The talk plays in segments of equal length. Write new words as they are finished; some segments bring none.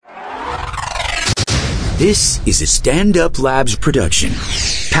This is a Stand Up Labs production,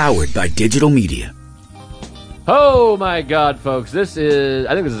 powered by digital media. Oh my God, folks! I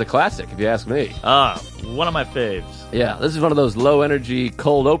think this is a classic, if you ask me. One of my faves. Yeah, this is one of those low-energy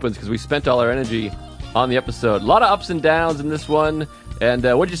cold opens because we spent all our energy on the episode. A lot of ups and downs in this one. And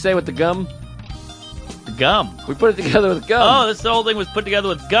what'd you say with the gum? The gum. We put it together with gum. Oh, this whole thing was put together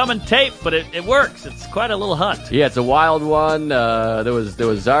with gum and tape, but it works. It's quite a little hut. Yeah, it's a wild one. There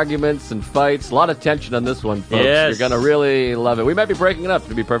was arguments and fights. A lot of tension on this one, folks. Yes. You're going to really love it. We might be breaking it up,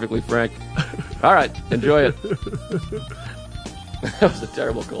 to be perfectly frank. All right, enjoy it. That was a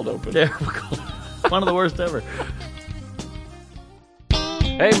terrible cold open. Terrible cold. One of the worst ever.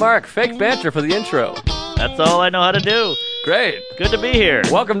 Hey, Mark, fake banter for the intro. That's all I know how to do. Great. Good to be here.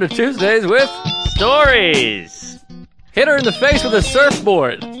 Welcome to Tuesdays with Stories. Hit her in the face with a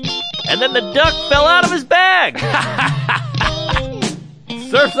surfboard. And then the duck fell out of his bag.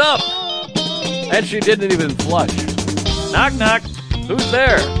 Surf's up. And she didn't even flush. Knock, knock. Who's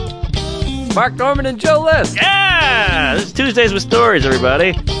there? Mark Norman and Joe List. Yeah! This is Tuesdays with Stories,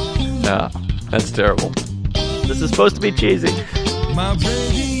 everybody. That's terrible. This is supposed to be cheesy. My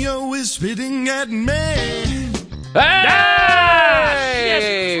radio is spitting at me.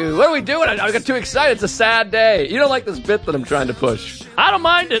 Hey! What are we doing? I got too excited. It's a sad day. You don't like this bit that I'm trying to push. I don't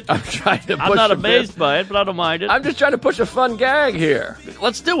mind it. I'm trying to push I'm not a amazed bit. by it, but I don't mind it. I'm just trying to push a fun gag here.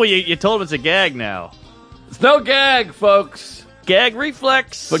 Let's do what you told him it's a gag now. It's no gag, folks. Gag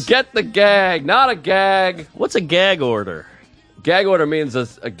reflex. Forget the gag. Not a gag. What's a gag order? Gag order means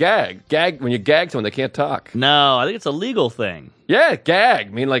a gag. Gag, when you gag someone, they can't talk. No, I think it's a legal thing. Yeah,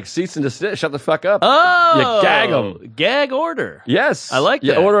 gag. Mean like cease and desist. Shut the fuck up. Oh! You gag them. Gag order. Yes. I like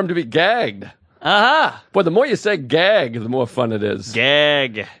You that. order them to be gagged. Aha. Boy, the more you say gag, the more fun it is.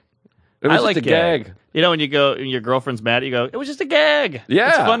 Gag. It was I just like a gag. You know when your girlfriend's mad, you go, it was just a gag. Yeah.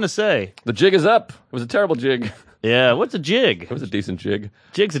 It's fun to say. The jig is up. It was a terrible jig. Yeah, what's a jig? It was a decent jig.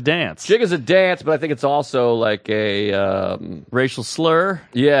 Jig's a dance. Jig is a dance, but I think it's also like a... Racial slur.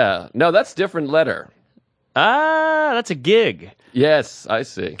 yeah. No, that's different letter. Ah, that's a gig. Yes, I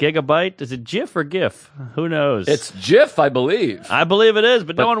see. Gigabyte. Is it GIF or GIF? Who knows? It's GIF, I believe. I believe it is,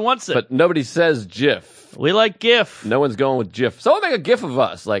 but no one wants it. But nobody says GIF. We like GIF. No one's going with GIF. Someone make a GIF of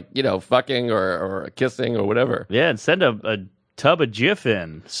us, like, fucking or kissing or whatever. Yeah, and send a tub of GIF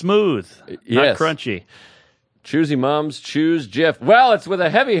in. Smooth. Yes. Not crunchy. Choosy mums, choose GIF. Well, it's with a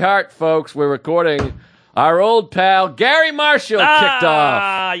heavy heart, folks. We're recording our old pal Garry Marshall kicked off.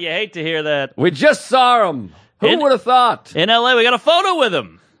 Ah, you hate to hear that. We just saw him. Who would have thought? In L.A., we got a photo with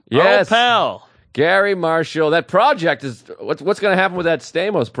him. Our old Yes. pal. Garry Marshall. That project is... What's going to happen with that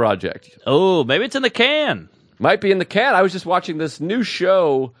Stamos project? Oh, maybe it's in the can. Might be in the can. I was just watching this new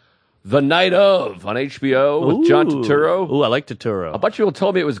show, The Night Of, on HBO with John Turturro. Ooh, I like Turturro. A bunch of people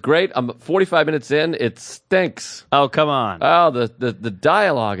told me it was great. I'm 45 minutes in. It stinks. Oh, come on. Oh, the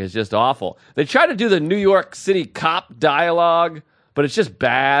dialogue is just awful. They try to do the New York City cop dialogue, but it's just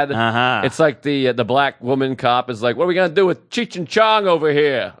bad. Uh-huh. It's like the black woman cop is like, what are we going to do with Cheech and Chong over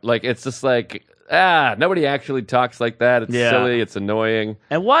here? Like, it's just like, nobody actually talks like that. It's silly. It's annoying.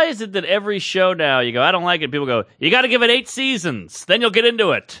 And why is it that every show now, you go, I don't like it, people go, you got to give it 8 seasons, then you'll get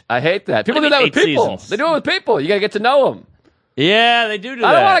into it. I hate that. People What do do you that with mean 8 people. seasons? They do it with people. You got to get to know them. Yeah, they do that.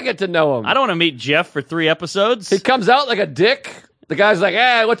 I don't want to get to know them. I don't want to meet Jeff for 3 episodes. He comes out like a dick. The guy's like,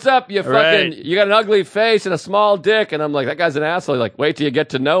 hey, what's up? You Right. you got an ugly face and a small dick. And I'm like, that guy's an asshole. He's like, wait till you get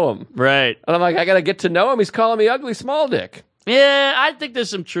to know him. Right. And I'm like, I got to get to know him. He's calling me ugly small dick. Yeah, I think there's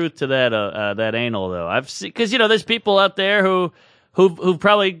some truth to that anal though. I've seen because there's people out there who've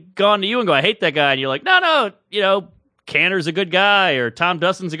probably gone to you and go, I hate that guy, and you're like, no, Canner's a good guy or Tom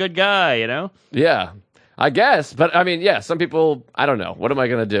Dustin's a good guy, Yeah, I guess. But I mean, yeah, some people, I don't know. What am I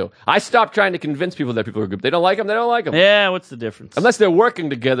going to do? I stopped trying to convince people that people are good. They don't like them. They don't like them. Yeah, what's the difference? Unless they're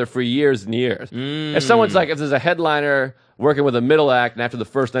working together for years and years. If someone's like, if there's a headliner working with a middle act, and after the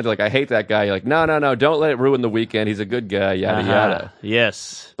first night, they're like, I hate that guy. You're like, no, don't let it ruin the weekend. He's a good guy, yada, yada.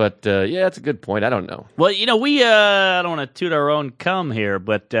 Yes. But, yeah, that's a good point. I don't know. Well, we I don't want to toot our own cum here,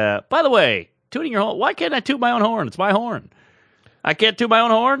 but by the way, tooting your horn, why can't I toot my own horn? It's my horn. I can't toot my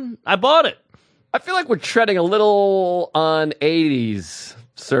own horn? I bought it. I feel like we're treading a little on 80s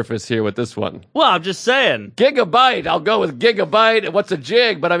surface here with this one. Well, I'm just saying. Gigabyte. I'll go with gigabyte. What's a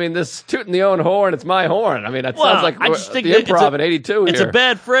jig? But I mean, this tooting the own horn, it's my horn. I mean, that sounds like I just think the improv in 82 It's here. a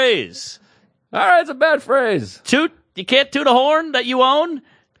bad phrase. All right, it's a bad phrase. Toot? You can't toot a horn that you own?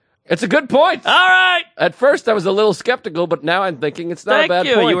 It's a good point. All right. At first, I was a little skeptical, but now I'm thinking it's not Thank a bad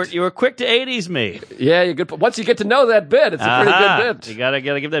you. point. You were quick to 80s me. Yeah, you're good. Once you get to know that bit, it's a pretty good bit. You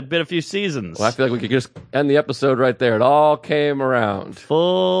gotta give that bit a few seasons. Well, I feel like we could just end the episode right there. It all came around.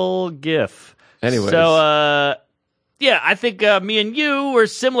 Full GIF. Anyways. So, yeah, I think me and you were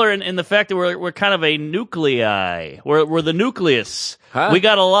similar in the fact that we're kind of a nuclei. We're the nucleus. Huh? We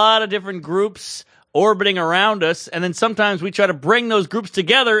got a lot of different groups orbiting around us, and then sometimes we try to bring those groups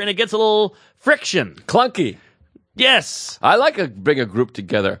together, and it gets a little friction. Clunky. Yes. I like bring a group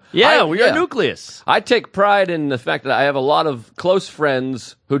together. Yeah, we're a nucleus. I take pride in the fact that I have a lot of close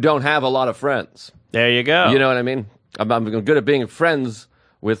friends who don't have a lot of friends. There you go. You know what I mean? I'm good at being friends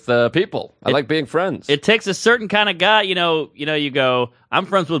with people. I like being friends. It takes a certain kind of guy, you go, I'm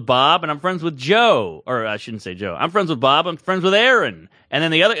friends with Bob and I'm friends with Joe. Or I shouldn't say Joe. I'm friends with Bob, I'm friends with Aaron.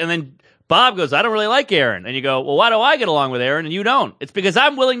 And then Bob goes, I don't really like Aaron. And you go, well, why do I get along with Aaron and you don't? It's because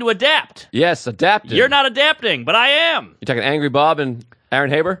I'm willing to adapt. Yes, adapting. You're not adapting, but I am. You talking Angry Bob and Aaron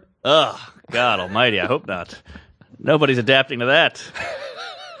Haber? Ugh, God almighty, I hope not. Nobody's adapting to that.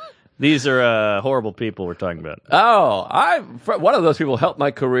 These are horrible people we're talking about. Oh, one of those people helped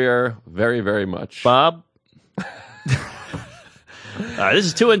my career very, very much. Bob? All right, this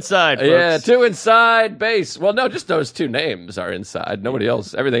is Two Inside, folks. Yeah, Two Inside base. Well, no, just those two names are inside. Nobody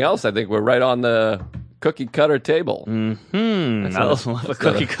else. Everything else, I think we're right on the cookie cutter table. I love a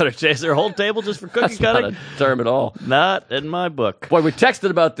cookie cutter. Is there a whole table just for cookie cutting? Not a term at all. Not in my book. Boy, we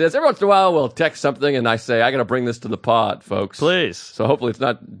texted about this. Every once in a while, we'll text something, and I say, I got to bring this to the pod, folks. Please. So hopefully it's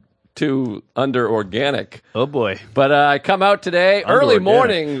not too under-organic. Oh, boy. But I come out today, early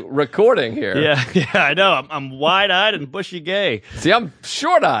morning recording here. Yeah, I know. I'm wide-eyed and bushy-gay. See, I'm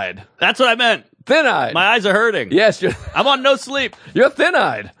short-eyed. That's what I meant. Thin-eyed. My eyes are hurting. Yes, I'm on no sleep. you're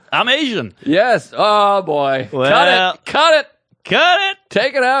thin-eyed. I'm Asian. Yes. Oh, boy. Well, Cut it. Cut it.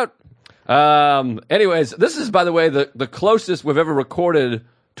 Take it out. Anyways, this is, by the way, the closest we've ever recorded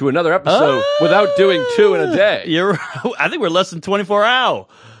to another episode without doing two in a day. I think we're less than 24 hours.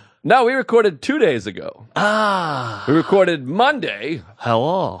 No, we recorded 2 days ago. We recorded Monday.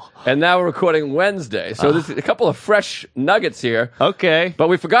 Hello. And now we're recording Wednesday. So there's a couple of fresh nuggets here. Okay. But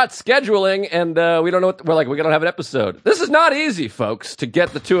we forgot scheduling, and we don't know we're we don't have an episode. This is not easy, folks, to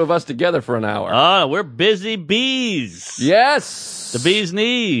get the two of us together for an hour. Oh, we're busy bees. Yes. The bee's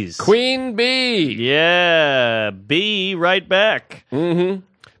knees. Queen bee. Yeah. Bee right back. Mm-hmm.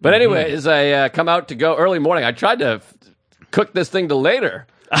 But anyways, I come out to go early morning. I tried to cook this thing till later.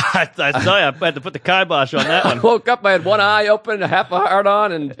 I saw you. I had to put the kibosh on that I one. woke up, I had one eye open, half a heart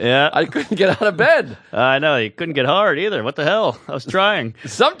on, and I couldn't get out of bed. I know. You couldn't get hard either. What the hell? I was trying.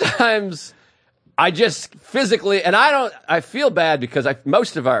 Sometimes I just physically, and I feel bad because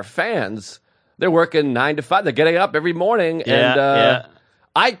most of our fans, they're working 9 to 5. They're getting up every morning.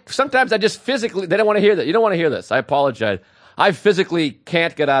 Sometimes I just physically, they don't want to hear that. You don't want to hear this. I apologize. I physically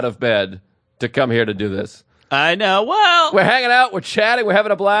can't get out of bed to come here to do this. I know. Well, we're hanging out, we're chatting, we're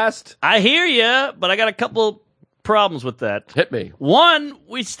having a blast. I hear you, but I got a couple problems with that. Hit me. One,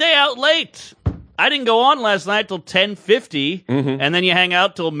 we stay out late. I didn't go on last night till 10:50, and then you hang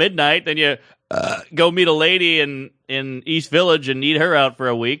out till midnight. Then you go meet a lady in East Village and need her out for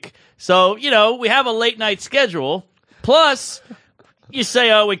a week. So, we have a late night schedule. Plus, you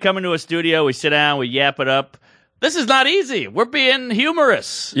say, we come into a studio, we sit down, we yap it up. This is not easy. We're being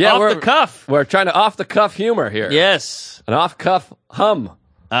humorous. Yeah, off the cuff. We're trying to off-the-cuff humor here. Yes. An off-cuff hum.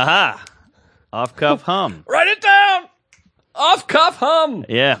 Aha. Off-cuff hum. Write it down! Off-cuff hum.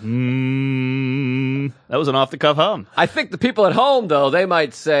 Yeah. That was an off-the-cuff hum. I think the people at home, though, they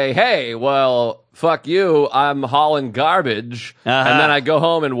might say, hey, well, fuck you, I'm hauling garbage, and then I go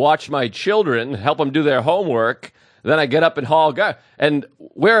home and watch my children, help them do their homework, then I get up and haul garbage. And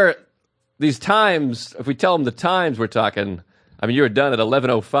these times, if we tell them the times we're talking, I mean, you were done at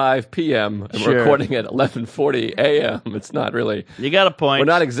 11:05 p.m. and we're recording at 11:40 a.m. It's not really. You got a point. We're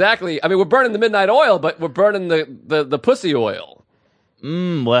not exactly. I mean, we're burning the midnight oil, but we're burning the pussy oil.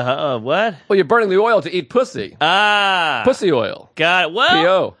 Well, what? Well, you're burning the oil to eat pussy. Pussy oil. Got it. Well,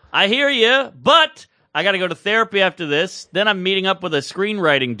 P.O. I hear you, but I got to go to therapy after this. Then I'm meeting up with a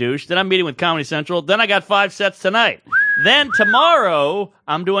screenwriting douche. Then I'm meeting with Comedy Central. Then I got 5 sets tonight. Then tomorrow,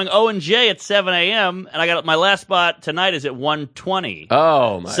 I'm doing O&J at 7 a.m., and I got my last spot tonight is at 1:20.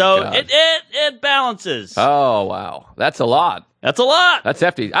 Oh, my God. So it balances. Oh, wow. That's a lot. That's a lot. That's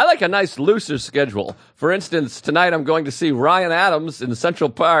hefty. I like a nice looser schedule. For instance, tonight I'm going to see Ryan Adams in Central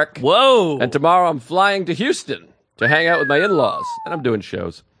Park. Whoa. And tomorrow I'm flying to Houston to hang out with my in-laws. And I'm doing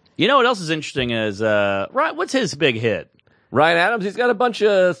shows. You know what else is interesting is, what's his big hit? Ryan Adams, he's got a bunch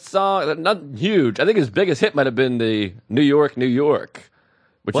of songs, not huge. I think his biggest hit might have been the New York, New York.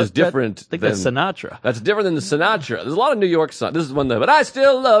 which is different. I think than, that's Sinatra. That's different than the Sinatra. There's a lot of New York songs. This is one that, but I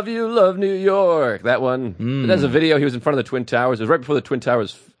still love you, love New York. That one. There's a video. He was in front of the Twin Towers. It was right before the Twin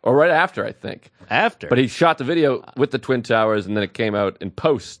Towers, or right after, I think. After. But he shot the video with the Twin Towers, and then it came out in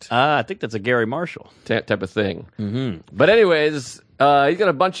post. I think that's a Garry Marshall Type of thing. Mm-hmm. But anyways, he's got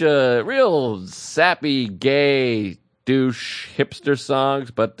a bunch of real sappy, gay, douche, hipster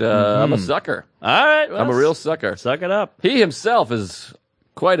songs, but I'm a sucker. All right. Well, I'm a real sucker. Suck it up. He himself is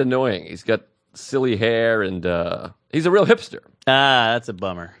quite annoying. He's got silly hair, and he's a real hipster. That's a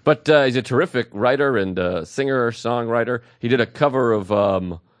bummer. But he's a terrific writer and singer-songwriter. He did a cover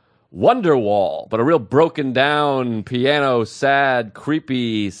of Wonderwall, but a real broken-down, piano, sad,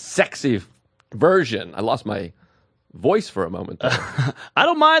 creepy, sexy version. I lost my voice for a moment there. I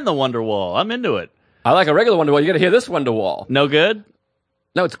don't mind the Wonderwall. I'm into it. I like a regular Wonderwall. You got to hear this Wonderwall. No good?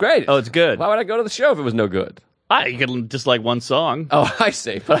 No, it's great. Oh, it's good. Why would I go to the show if it was no good? You could just like one song. Oh, I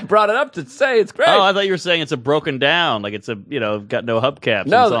see. But I brought it up to say it's great. Oh, I thought you were saying it's a broken down, like it's a got no hubcaps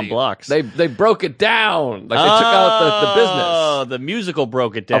and it's on blocks. They broke it down. Like they took out the business. Oh, the musical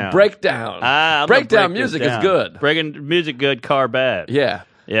broke it down. A breakdown. Breakdown music is good. Breaking music good, car bad. Yeah.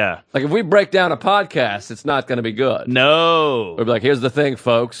 Yeah. Like if we break down a podcast, it's not going to be good. No. We'll be like, here's the thing,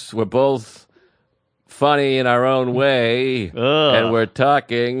 folks. We're both funny in our own way, and we're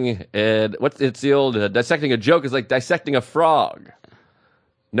talking, and it's the old dissecting a joke is like dissecting a frog.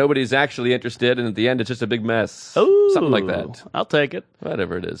 Nobody's actually interested, and at the end, it's just a big mess. Ooh, something like that. I'll take it.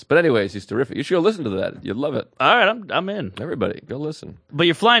 Whatever it is. But anyways, he's terrific. You should go listen to that. You'd love it. All right, I'm in. Everybody, go listen. But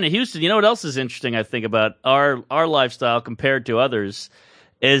you're flying to Houston. You know what else is interesting, I think, about our lifestyle compared to others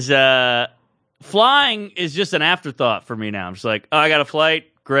is flying is just an afterthought for me now. I'm just like, I got a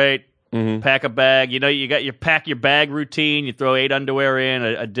flight. Great. Mm-hmm. Pack a bag. You know, you pack your bag routine. You throw 8 underwear in,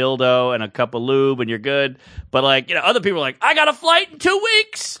 a dildo, and a cup of lube, and you're good. But like, other people are like, I got a flight in 2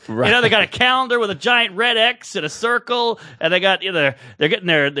 weeks. Right. They got a calendar with a giant red X and a circle, and they got they're getting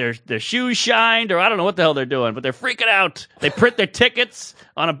their shoes shined, or I don't know what the hell they're doing, but they're freaking out. They print their tickets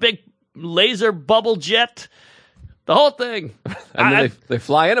on a big laser bubble jet. The whole thing. And then they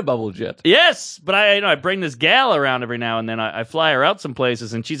fly in a bubble jet. Yes, but I bring this gal around every now and then. I fly her out some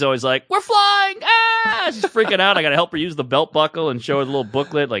places, and she's always like, we're flying! Ah! She's freaking out. I got to help her use the belt buckle and show her the little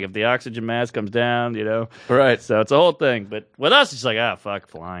booklet, like if the oxygen mask comes down, Right. So it's a whole thing. But with us, it's like, fuck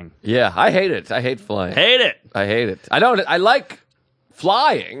flying. Yeah, I hate it. I hate flying. Hate it. I hate it. I like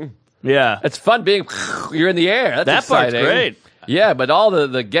flying. Yeah. It's fun being, you're in the air. That's exciting. Part's great. Yeah, but all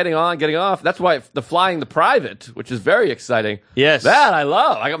the getting on, getting off, that's why the flying the private, which is very exciting. Yes. That I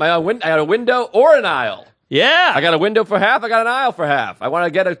love. I got my own I got a window or an aisle. Yeah. I got a window for half, I got an aisle for half. I want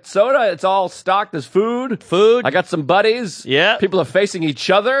to get a soda, it's all stocked as food. I got some buddies. Yeah. People are facing each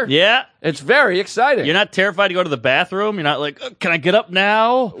other. Yeah. It's very exciting. You're not terrified to go to the bathroom. You're not like, can I get up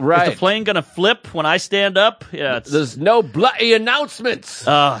now? Right. Is the plane going to flip when I stand up? Yeah. There's no bloody announcements.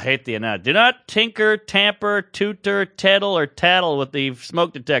 Oh, I hate the announcement. Do not tinker, tamper, tutor, teddle, or tattle with the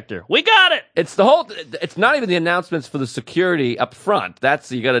smoke detector. We got it. It's not even the announcements for the security up front.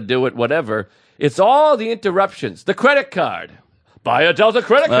 That's, you got to do it, whatever. It's all the interruptions. The credit card. Buy a Delta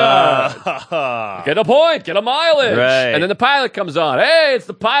credit card. Get a point. Get a mileage. Right. And then the pilot comes on. Hey, it's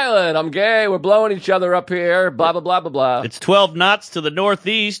the pilot. I'm gay. We're blowing each other up here. Blah, blah, blah, blah, blah. It's 12 knots to the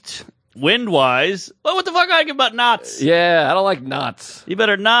northeast, wind-wise. Well, what the fuck I give about knots? Yeah, I don't like knots. You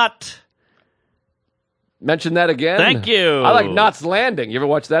better not. Mention that again. Thank you. I like Knots Landing. You ever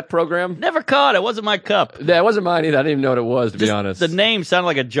watch that program? Never caught it. Wasn't my cup. Yeah, it wasn't mine either. I didn't even know what it was, to be honest. The name sounded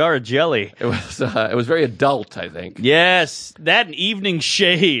like a jar of jelly. It was very adult, I think. Yes, that and Evening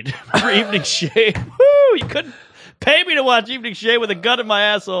Shade. Remember Evening Shade? Woo! You couldn't pay me to watch Evening Shade with a gun in my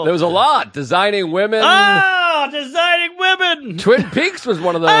asshole. There was a lot. Designing Women. Oh, Designing Women. Twin Peaks was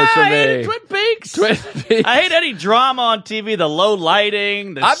one of those for me. I hated Twin Peaks. I hate any drama on TV, the low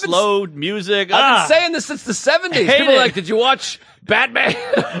lighting, the slow music. I've been saying this since the 70s. People are like, did you watch Batman?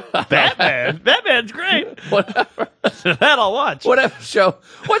 Batman? Batman's great. Whatever. That I'll watch. Whatever show.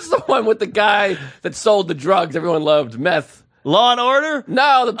 What's the one with the guy that sold the drugs everyone loved? Meth. Law and Order?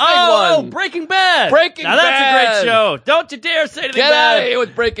 No, the big one. Oh, Breaking Bad. Breaking Bad. Now that's a great show. Don't you dare say anything Get bad. out of here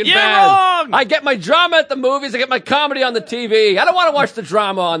with Breaking You're Bad. wrong. I get my drama at the movies. I get my comedy on the TV. I don't want to watch the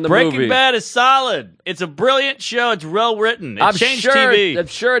drama on the movie. Breaking Bad is solid. It's a brilliant show. It's well written. It changed TV. I'm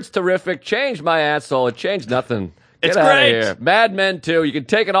sure it's terrific. Changed my asshole. It changed nothing. It's Get out great. of here. Mad Men too. You can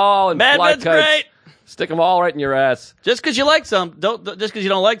take it all and Mad fly Men's kites. great. Stick them all right in your ass. Just because you like some, just because you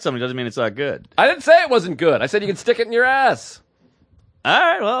don't like something doesn't mean it's not good. I didn't say it wasn't good. I said you can stick it in your ass. All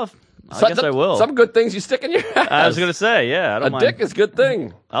right, well, I guess I will. Some good things you stick in your ass. I was going to say, yeah. I don't mind. Dick is a good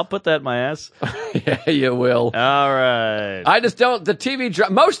thing. I'll put that in my ass. Yeah, you will. All right. I just don't. The TV,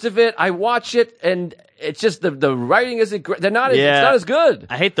 most of it, I watch it, and it's just the writing isn't great. It's not as good.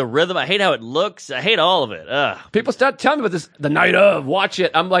 I hate the rhythm. I hate how it looks. I hate all of it. Ugh. People start telling me about this the night of. Watch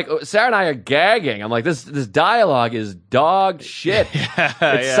it. I'm like, Sarah and I are gagging. I'm like, this dialogue is dog shit.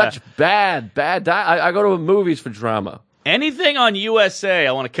 It's such bad dialogue. I go to movies for drama. Anything on USA,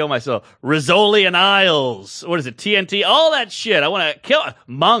 I want to kill myself. Rizzoli and Isles. What is it? TNT? All that shit. I want to kill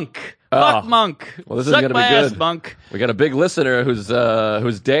Monk. Fuck Monk. Well, this is Suck going to my be good. ass, Monk. We got a big listener whose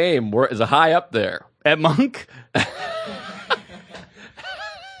dame is a high up there. At Monk?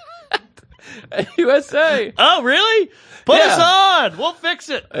 At USA. Oh, really? Put us on. We'll fix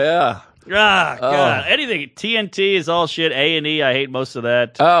it. Yeah. Ah, God. Anything. TNT is all shit. A&E, I hate most of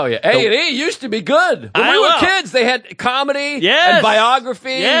that. Oh, yeah. A&E used to be good. When we were kids, they had comedy and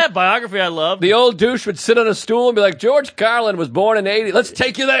biography. Yeah, biography I love. The old douche would sit on a stool and be like, George Carlin was born in 80. Let's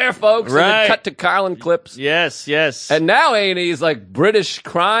take you there, folks. Right. And then cut to Carlin clips. Yes. And now A&E is like British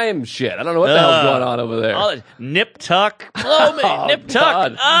crime shit. I don't know what the hell's going on over there. Nip tuck. Blow me. Nip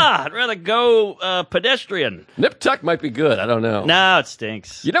tuck. God. I'd rather go pedestrian. Nip tuck might be good. I don't know. No, it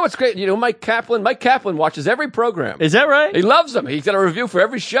stinks. You know what's great? You know Mike Kaplan? Mike Kaplan watches every program. Is that right? He loves them. He's got a review for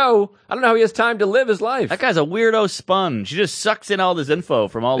every show. I don't know how he has time to live his life. That guy's a weirdo sponge. He just sucks in all this info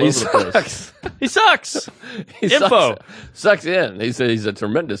from all over the place. He sucks. Info. Sucks in. He's a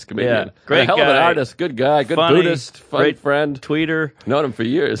tremendous comedian. Yeah. Great hell guy. of an artist. Good guy. Good Funny. Buddhist. Great friend. Tweeter. Known him for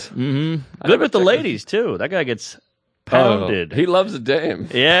years. Mm-hmm. Good with the ladies, too. That guy gets pounded. He loves a dame.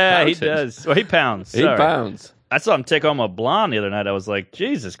 Yeah, Pounded. he does. Well, he pounds. He pounds. I saw him take home a blonde the other night. I was like,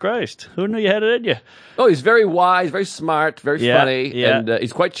 Jesus Christ, who knew you had it in you? Oh, he's very wise, very smart, very funny, and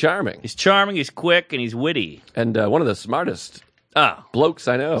he's quite charming. He's charming, he's quick, and he's witty. And one of the smartest blokes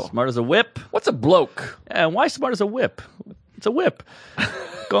I know. Smart as a whip. What's a bloke? And why smart as a whip? It's a whip.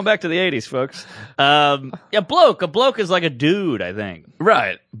 Going back to the 80s, folks. Bloke. A bloke is like a dude, I think.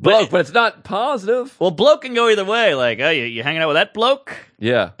 Right. Bloke, but it's not positive. Well, bloke can go either way. Like, oh, you hanging out with that bloke?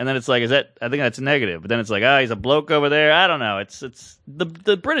 Yeah. And then it's like, I think that's negative. But then it's like, he's a bloke over there. I don't know. It's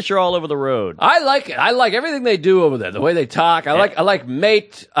the British are all over the road. I like it. I like everything they do over there. The way they talk. I like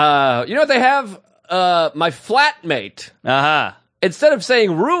mate. You know what they have? My flatmate. Uh-huh. Instead of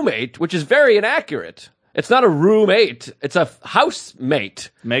saying roommate, which is very inaccurate. It's not a roommate. It's a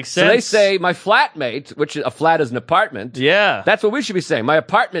housemate. Makes sense. So they say my flatmate, which a flat is an apartment. Yeah. That's what we should be saying. My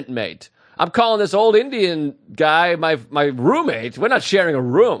apartment mate. I'm calling this old Indian guy my roommate. We're not sharing a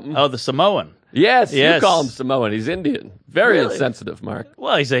room. Oh, the Samoan. Yes. You call him Samoan. He's Indian. Very insensitive, Mark.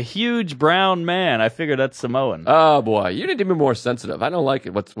 Well, he's a huge brown man. I figure that's Samoan. Oh, boy. You need to be more sensitive. I don't like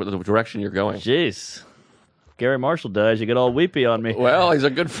it. What the direction you're going. Jeez. Garry Marshall dies. You get all weepy on me. Well, he's a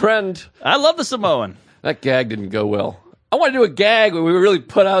good friend. I love the Samoan. That gag didn't go well. I want to do a gag where we really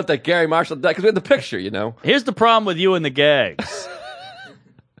put out that Garry Marshall died, because we had the picture, you know. Here's the problem with you and the gags.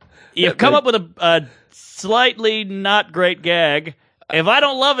 You've come up with a slightly not great gag. If I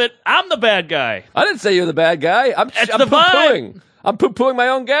don't love it, I'm the bad guy. I didn't say you're the bad guy. I'm the poo-pooing. I'm poo-pooing my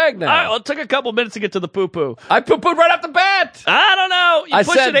own gag now. All right, well, it took a couple minutes to get to the poo-poo. I poo-pooed right off the bat. I don't know. You I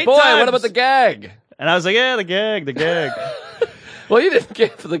pushed said, it 8 boy, times. what about the gag? And I was like, yeah, the gag. Well, you didn't care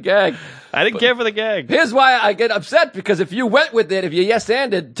for the gag. I didn't care for the gag. Here's why I get upset, because if you went with it, if you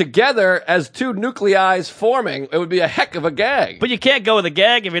yes-anded together as two nuclei forming, it would be a heck of a gag. But you can't go with a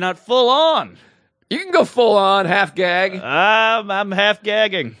gag if you're not full on. You can go full on, half gag. I'm half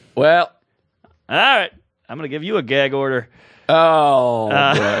gagging. Well. All right. I'm going to give you a gag order. Oh,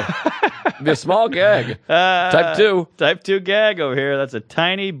 boy. It'd be a small gag. Type 2. Type 2 gag over here. That's a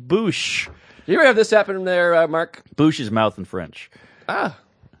tiny bouche. You ever have this happen there, Mark? Bouche is mouth in French.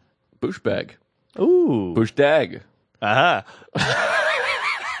 Bouche bag. Ooh. Bouche dag. Aha.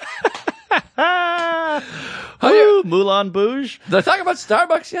 Ooh, Moulin Bouge. Did I talk about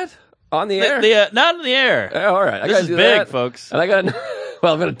Starbucks yet? On the air? Not in the air. All right. This is big, folks. And I got,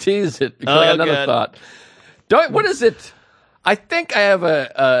 well, I'm going to tease it because I got another thought. What is it? I think I have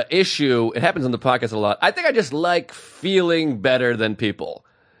a issue. It happens on the podcast a lot. I think I just like feeling better than people.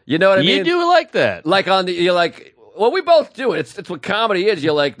 You know what I mean? You do like that. Like you're like, well, we both do it. It's what comedy is.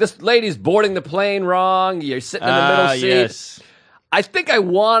 You're like, this lady's boarding the plane wrong. You're sitting in the middle seat. Yes. I think I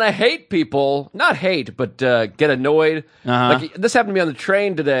want to hate people. Not hate, but get annoyed. Like this happened to me on the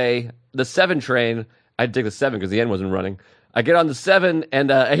train today, the 7 train. I had to take the 7 because the N wasn't running. I get on the 7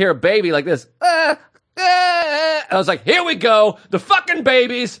 and I hear a baby like this. I was like, here we go. The fucking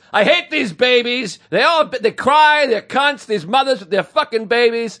babies. I hate these babies. They cry. They're cunts. These mothers with their fucking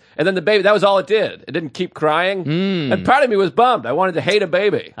babies. And then the baby, that was all it did. It didn't keep crying. And part of me was bummed. I wanted to hate a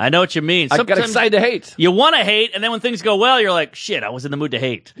baby. I know what you mean. I got excited to hate. You want to hate, and then when things go well, you're like, shit, I was in the mood to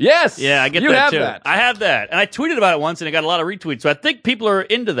hate. Yes. Yeah, I get that too. That. I have that. And I tweeted about it once, and it got a lot of retweets. So I think people are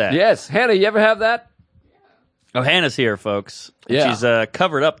into that. Yes. Hannah, you ever have that? Oh, Hannah's here, folks. Yeah. She's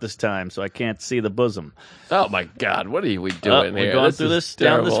covered up this time, so I can't see the bosom. Oh, my God. What are we doing here? We're going through this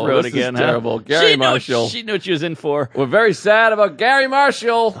down this road again. This is terrible. Garry Marshall. She knew what she was in for. We're very sad about Garry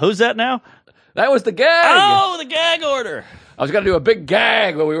Marshall. Who's that now? That was the gag. Oh, the gag order. I was going to do a big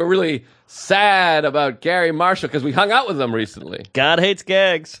gag where we were really sad about Garry Marshall because we hung out with him recently. God hates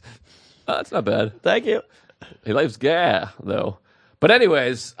gags. Oh, that's not bad. Thank you. He likes gag, though. But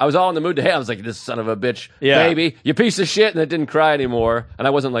anyways, I was all in the mood to hate. I was like, this son of a bitch, baby, you piece of shit, and it didn't cry anymore. And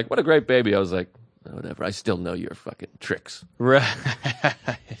I wasn't like, what a great baby. I was like, whatever. I still know your fucking tricks. Right.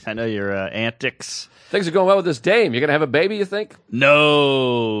 I know your antics. Things are going well with this dame. You're going to have a baby, you think?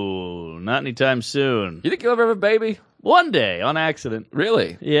 No, not anytime soon. You think you'll ever have a baby? One day, on accident.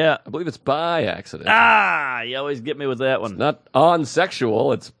 Really? Yeah. I believe it's by accident. You always get me with that one. It's not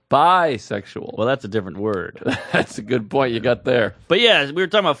on-sexual, it's bisexual. Well, that's a different word. That's a good point you got there. But yeah, we were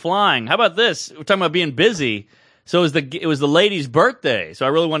talking about flying. How about this? We're talking about being busy. So it was the lady's birthday, so I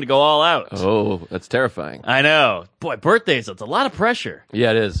really wanted to go all out. Oh, that's terrifying. I know. Boy, birthdays, it's a lot of pressure.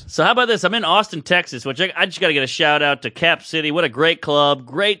 Yeah, it is. So how about this? I'm in Austin, Texas, which I just got to get a shout out to Cap City. What a great club.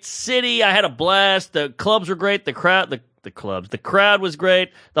 Great city. I had a blast. The clubs were great. The crowd was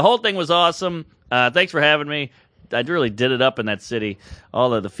great. The whole thing was awesome. Thanks for having me. I really did it up in that city.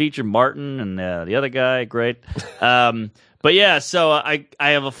 All of the feature Martin and the other guy, great. But yeah, so I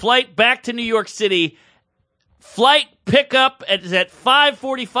have a flight back to New York City. Flight pickup is at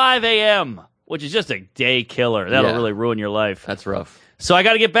 5:45 a.m., which is just a day killer. That'll really ruin your life. That's rough. So I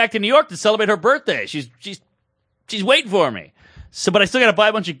got to get back to New York to celebrate her birthday. She's waiting for me. So, but I still got to buy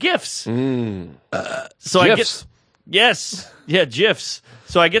a bunch of gifts. So GIFs. GIFs.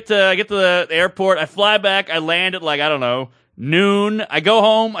 So I get to the airport. I fly back. I land at like, I don't know, noon. I go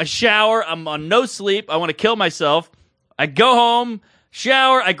home. I shower. I'm on no sleep. I want to kill myself. I go home,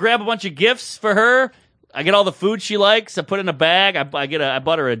 shower. I grab a bunch of gifts for her. I get all the food she likes. I put it in a bag. I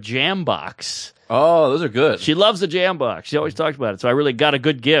bought her a jam box. Oh, those are good. She loves the jam box. She always talks about it. So I really got a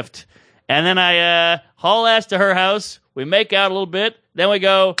good gift. And then I haul ass to her house. We make out a little bit. Then we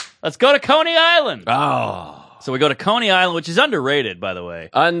go, let's go to Coney Island. Oh. So we go to Coney Island, which is underrated, by the way.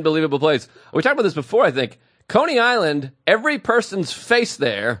 Unbelievable place. We talked about this before, I think. Coney Island, every person's face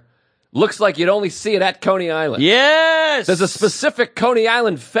there looks like you'd only see it at Coney Island. Yes! There's a specific Coney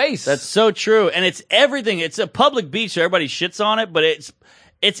Island face. That's so true. And it's everything. It's a public beach, so everybody shits on it, but it's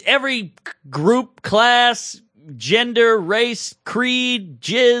every group, class, gender, race, creed,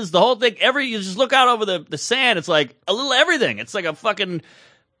 jizz, the whole thing. You just look out over the sand, it's like a little everything. It's like a fucking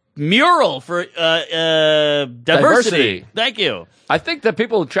mural for diversity. Thank you. I think that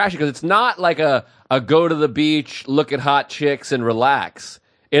people trash it because it's not like a go to the beach, look at hot chicks, and relax.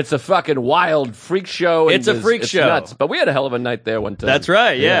 It's a fucking wild freak show. It's a freak show. Nuts. But we had a hell of a night there one time. That's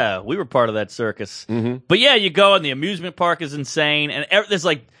right, yeah. We were part of that circus. Mm-hmm. But yeah, you go and the amusement park is insane. And there's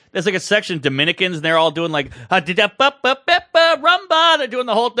like a section of Dominicans and they're all doing like, rumba. They're doing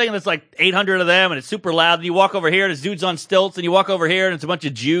the whole thing and there's like 800 of them and it's super loud. And you walk over here and there's dudes on stilts and you walk over here and it's a bunch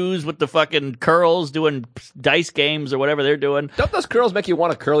of Jews with the fucking curls doing dice games or whatever they're doing. Don't those curls make you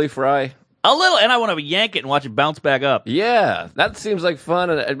want a curly fry? A little, and I want to yank it and watch it bounce back up. Yeah, that seems like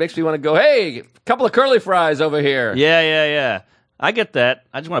fun, and it makes me want to go, hey, a couple of curly fries over here. Yeah. I get that.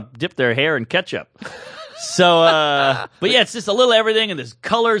 I just want to dip their hair in ketchup. So, but yeah, it's just a little everything, and there's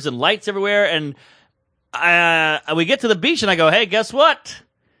colors and lights everywhere, and we get to the beach, and I go, hey, guess what?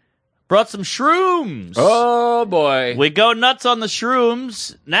 Brought some shrooms. Oh, boy. We go nuts on the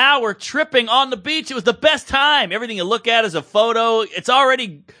shrooms. Now we're tripping on the beach. It was the best time. Everything you look at is a photo. It's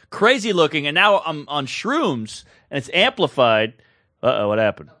already crazy looking, and now I'm on shrooms, and it's amplified. Uh-oh, what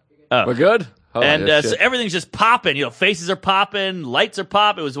happened? Oh. We're good? Oh, and so everything's just popping. You know, faces are popping, lights are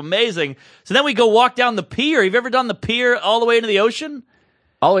popping. It was amazing. So then we go walk down the pier. Have you ever done the pier all the way into the ocean?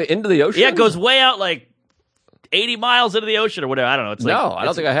 All the way into the ocean? Yeah, it goes way out like 80 miles into the ocean or whatever. I don't know. I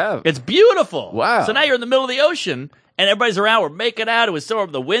don't think I have. It's beautiful. Wow. So now you're in the middle of the ocean, and everybody's around. We're making out. It was sort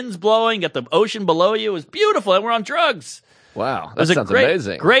of the wind's blowing. You got the ocean below you. It was beautiful, and we're on drugs. Wow. That sounds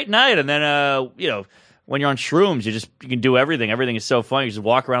amazing. Great night. And then, when you're on shrooms, you can do everything. Everything is so fun. You just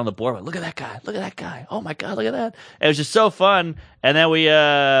walk around the board. Like, look at that guy. Look at that guy. Oh my God, look at that. And it was just so fun. And then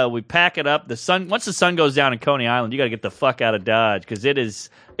we pack it up. Once the sun goes down in Coney Island, you got to get the fuck out of Dodge because it's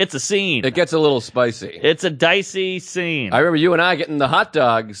a scene. It gets a little spicy. It's a dicey scene. I remember you and I getting the hot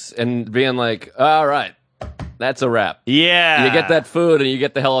dogs and being like, all right, that's a wrap. Yeah. You get that food and you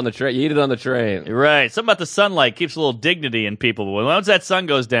get the hell on the train. You eat it on the train. Right. Something about the sunlight keeps a little dignity in people. But once that sun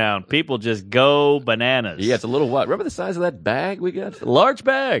goes down, people just go bananas. Yeah, it's a little what? Remember the size of that bag we got? Large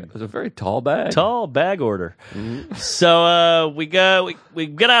bag. It was a very tall bag. Tall bag order. Mm-hmm. So we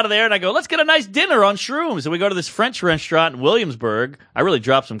get out of there and I go, let's get a nice dinner on shrooms. And we go to this French restaurant in Williamsburg. I really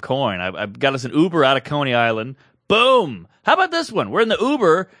dropped some coin. I got us an Uber out of Coney Island. Boom. How about this one? We're in the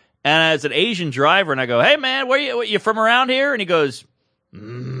Uber. And as an Asian driver, and I go, hey, man, where you from around here? And he goes,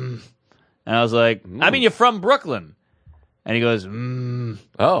 And I was like, I mean, you're from Brooklyn. And he goes,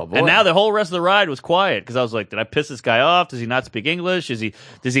 Oh, boy. And now the whole rest of the ride was quiet because I was like, did I piss this guy off? Does he not speak English? Does he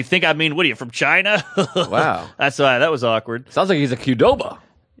think what are you, from China? Wow. That was awkward. Sounds like he's a Qdoba.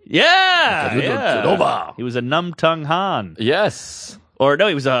 Yeah. Qdoba. He was a Num Tung Han. Yes. Or no,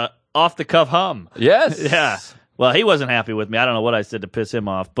 he was a off-the-cuff hum. Yes. Yeah. Well, he wasn't happy with me. I don't know what I said to piss him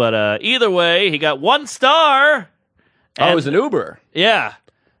off. But either way, he got 1 star. It was an Uber. Yeah.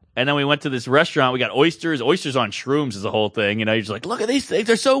 And then we went to this restaurant. We got oysters. Oysters on shrooms is the whole thing. You know, you're just like, look at these things.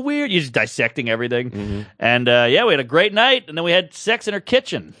 They're so weird. You're just dissecting everything. Mm-hmm. And, we had a great night. And then we had sex in her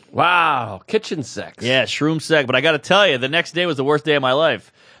kitchen. Wow. Kitchen sex. Yeah, shroom sex. But I got to tell you, the next day was the worst day of my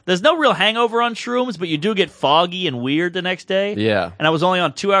life. There's no real hangover on shrooms, but you do get foggy and weird the next day. Yeah. And I was only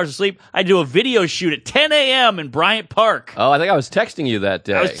on 2 hours of sleep. I do a video shoot at 10 a.m. in Bryant Park. Oh, I think I was texting you that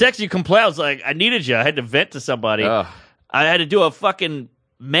day. I was texting you complain. I was like, I needed you. I had to vent to somebody. I had to do a fucking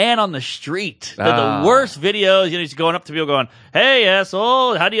man on the street. They're the worst videos. You know, he's going up to people going, hey,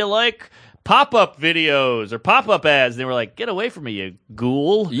 asshole, how do you like pop-up videos or pop-up ads? And they were like, get away from me, you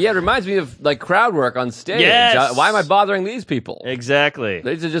ghoul. Yeah, it reminds me of like crowd work on stage. Yes. Why am I bothering these people? Exactly.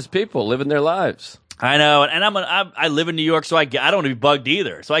 These are just people living their lives. I know, and I live in New York, so I don't want to be bugged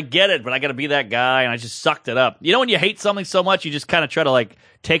either. So I get it, but I got to be that guy, and I just sucked it up. You know when you hate something so much, you just kind of try to like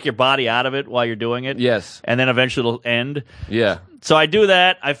take your body out of it while you're doing it? Yes. And then eventually it'll end. Yeah. So I do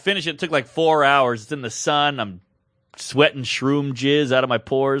that. I finish it. It took like 4 hours. It's in the sun. I'm sweating shroom jizz out of my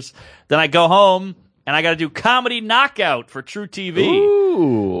pores. Then I go home, and I got to do Comedy Knockout for True TV.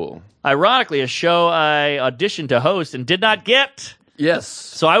 Ooh. Ironically, a show I auditioned to host and did not get. Yes.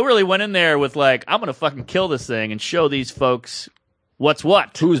 So I really went in there with like, I'm going to fucking kill this thing and show these folks what's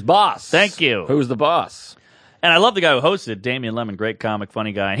what. Who's boss? Thank you. Who's the boss? And I love the guy who hosted, Damian Lemon, great comic,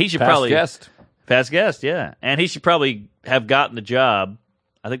 funny guy. And he should Past guest, yeah. And he should probably have gotten the job.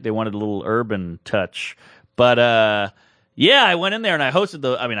 I think they wanted a little urban touch. But, yeah, I went in there and I hosted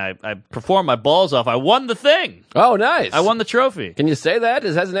I performed my balls off. I won the thing. Oh, nice. I won the trophy. Can you say that?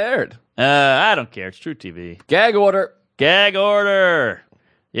 It hasn't aired. I don't care. It's True TV. Gag order. Gag order.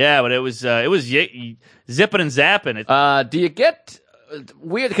 Yeah, but it was zipping and zapping. Do you get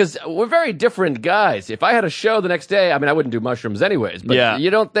weird? Because we're very different guys. If I had a show the next day, I mean, I wouldn't do mushrooms anyways. But yeah.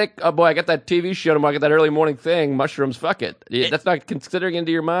 You don't think, oh boy, I got that TV show tomorrow, I got that early morning thing, mushrooms, fuck it. That's not considering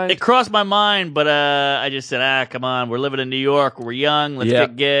into your mind? It crossed my mind, but I just said, come on, we're living in New York, we're young, let's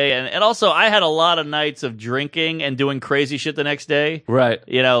get gay. And also, I had a lot of nights of drinking and doing crazy shit the next day. Right.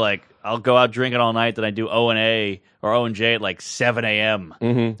 You know, like, I'll go out drinking all night, then I do O&A or O&J at like 7 a.m.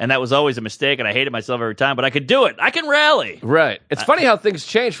 Mm-hmm. And that was always a mistake, and I hated myself every time, but I could do it. I can rally. Right. It's funny how things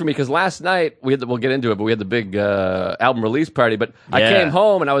changed for me, because last night, we'll get into it, but we had the big album release party, but I came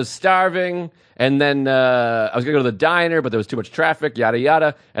home and I was starving, and then I was going to go to the diner, but there was too much traffic, yada,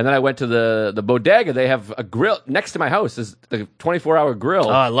 yada, and then I went to the bodega. They have a grill next to my house. There's the 24-hour grill.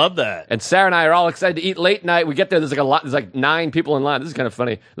 Oh, I love that. And Sarah and I are all excited to eat late night. We get there, there's like 9 people in line. This is kind of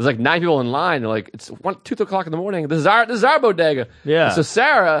funny. There's like 9 people in line. They're like, it's 2 o'clock in the morning. This is our bodega. Yeah. And so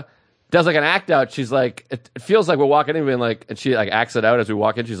Sarah does like an act out. She's like, it feels like we're walking in, and she like acts it out as we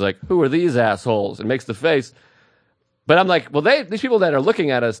walk in. She's like, who are these assholes? And makes the face. But I'm like, well, these people that are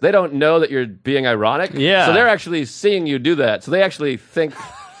looking at us, they don't know that you're being ironic. Yeah. So they're actually seeing you do that. So they actually think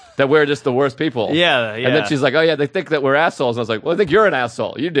that we're just the worst people. Yeah. And then she's like, oh, yeah, they think that we're assholes. And I was like, well, I think you're an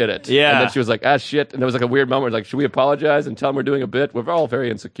asshole. You did it. Yeah. And then she was like, shit. And there was like a weird moment. Like, should we apologize and tell them we're doing a bit? We're all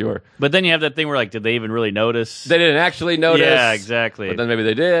very insecure. But then you have that thing where, like, did they even really notice? They didn't actually notice. Yeah, exactly. But then maybe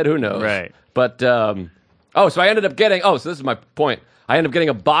they did. Who knows? Right. But, so I ended up getting, so this is my point. I ended up getting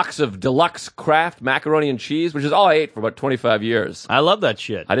a box of deluxe Kraft macaroni and cheese, which is all I ate for about 25 years. I love that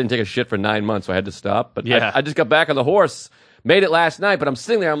shit. I didn't take a shit for 9 months, so I had to stop. But yeah. I just got back on the horse, made it last night, but I'm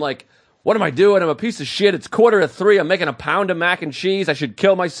sitting there, I'm like, What am I doing? I'm a piece of shit. It's 2:45. I'm making a pound of mac and cheese. I should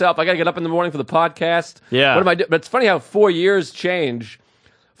kill myself. I got to get up in the morning for the podcast. Yeah. What am I doing? But it's funny how 4 years change.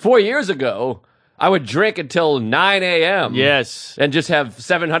 4 years ago, I would drink until 9 a.m. Yes. And just have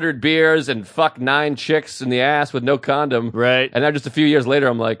 700 beers and fuck 9 chicks in the ass with no condom. Right. And then just a few years later,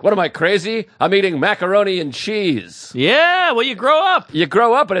 I'm like, what am I, crazy? I'm eating macaroni and cheese. Yeah, well, you grow up. You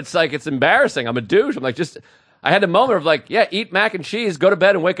grow up, and it's like, it's embarrassing. I'm a douche. I'm like, I had a moment of like, yeah, eat mac and cheese, go to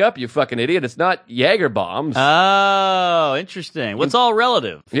bed and wake up, you fucking idiot. It's not Jaeger bombs. Oh, interesting. Well, it's all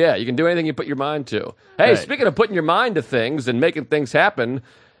relative. Yeah, you can do anything you put your mind to. Hey, Right. Speaking of putting your mind to things and making things happen,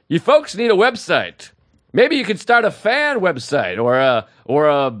 you folks need a website. Maybe you could start a fan website or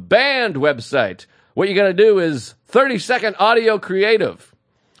a band website. What you got to do is 30-second audio creative.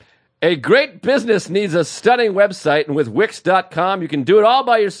 A great business needs a stunning website, and with Wix.com, you can do it all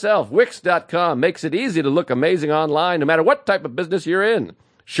by yourself. Wix.com makes it easy to look amazing online, no matter what type of business you're in.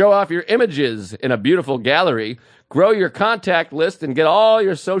 Show off your images in a beautiful gallery, grow your contact list, and get all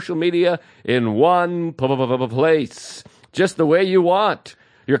your social media in one place, just the way you want.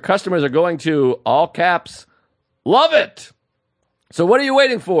 Your customers are going to, all caps, love it. So what are you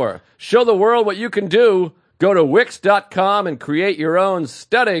waiting for? Show the world what you can do. Go to Wix.com and create your own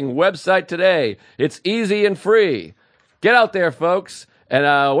stunning website today. It's easy and free. Get out there, folks.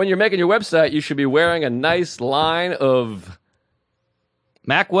 And when you're making your website, you should be wearing a nice line of...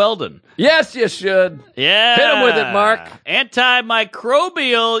 Mac Weldon. Yes, you should. Yeah. Hit him with it, Mark.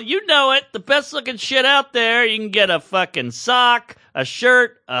 Antimicrobial. You know it. The best looking shit out there. You can get a fucking sock, a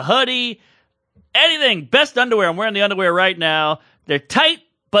shirt, a hoodie, anything. Best underwear. I'm wearing the underwear right now. They're tight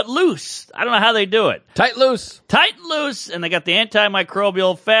but loose. I don't know how they do it. Tight loose. Tight and loose, and they got the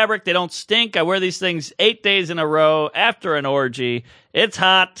antimicrobial fabric. They don't stink. I wear these things 8 days in a row after an orgy. It's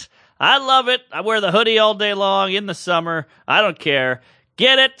hot. I love it. I wear the hoodie all day long in the summer. I don't care.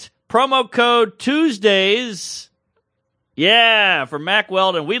 Get it. Promo code Tuesdays. Yeah, for Mac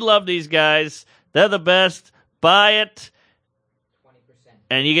Weldon. We love these guys. They're the best. Buy it. 20%.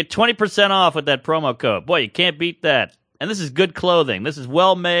 And you get 20% off with that promo code. Boy, you can't beat that. And this is good clothing. This is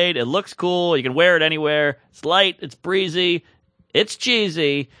well made. It looks cool. You can wear it anywhere. It's light. It's breezy. It's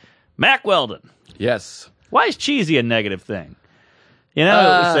cheesy. Mac Weldon. Yes. Why is cheesy a negative thing? You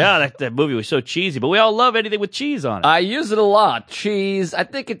know, we say, that movie was so cheesy, but we all love anything with cheese on it. I use it a lot. Cheese. I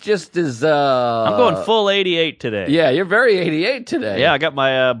think it just is... I'm going full 88 today. Yeah, you're very 88 today. Yeah, I got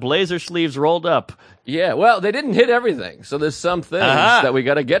my blazer sleeves rolled up. Yeah, well, they didn't hit everything, so there's some things that we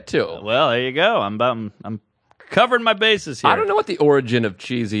got to get to. Well, there you go. I'm covering my bases here. I don't know what the origin of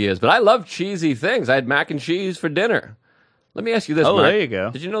cheesy is, but I love cheesy things. I had mac and cheese for dinner. Let me ask you this, Oh, Mark. there you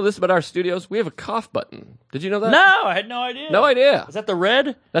go. Did you know this about our studios? We have a cough button. Did you know that? No, I had no idea. No idea. Is that the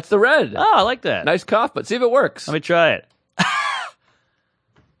red? That's the red. Oh, I like that. Nice cough button. See if it works. Let me try it.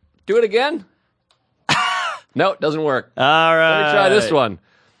 Do it again. No, it doesn't work. All right. Let me try this one.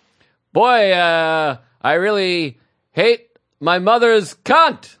 Boy, I really hate my mother's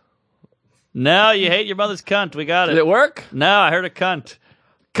cunt. No, you hate your mother's cunt. We got it. Did it work? No, I heard a cunt.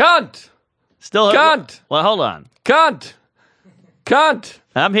 Cunt. Still Cunt. Well, hold on. Cunt. Cunt.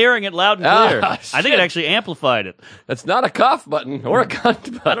 I'm hearing it loud and clear. I think shit. it actually amplified it. That's not a cough button or a cunt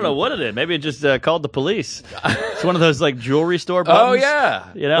button. I don't know what it is. Maybe it just called the police. It's one of those like jewelry store buttons. Oh,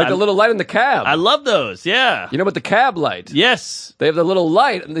 yeah. You know, like the little light in the cab. I love those. Yeah. You know what the cab light? Yes. They have the little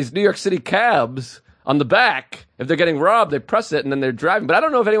light in these New York City cabs on the back. If they're getting robbed, they press it and then they're driving. But I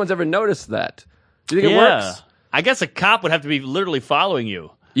don't know if anyone's ever noticed that. Do you think it works? I guess a cop would have to be literally following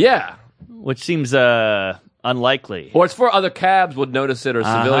you, Yeah. which seems unlikely. Or it's for other cabs would notice it or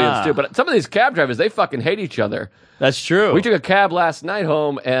civilians too. But some of these cab drivers, they fucking hate each other. That's true. We took a cab last night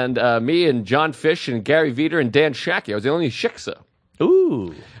home, and me and John Fish and Gary Veter and Dan Shacky. I was the only shiksa.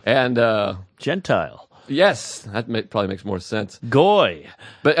 Ooh. And Gentile. yes, probably makes more sense. Goy.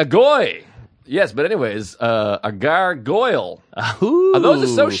 But a goy. Yes, but anyways, a gargoyle. Ooh. Are those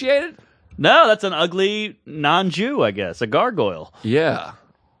associated? No, that's an ugly non-Jew, I guess. A gargoyle. Yeah.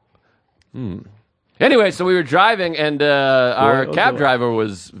 Anyway, so we were driving, and our cab driver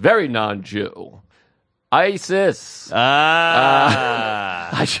was very non-Jew. ISIS.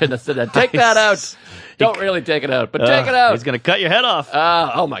 I shouldn't have said that. Take that out. Don't really take it out, but take it out. He's going to cut your head off.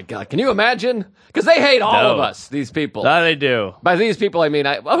 Oh, my God. Can you imagine? Because they hate all of us, these people. No, they do. By these people, I mean,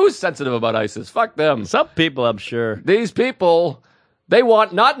 who's sensitive about ISIS? Fuck them. Some people, I'm sure. These people, they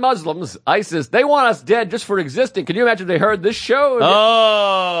want, not Muslims, ISIS, they want us dead just for existing. Can you imagine if they heard this show?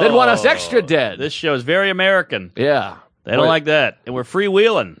 Oh. They'd want us extra dead. This show is very American. Yeah. They don't like that. And we're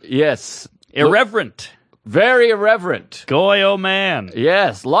freewheeling. Yes. Irreverent. Very irreverent. Goy, oh man.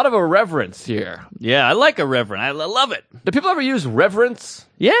 Yes, a lot of irreverence here. Yeah, I like irreverent. I love it. Do people ever use reverence?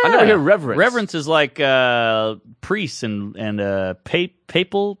 Yeah. I never hear reverence. Reverence is like priests and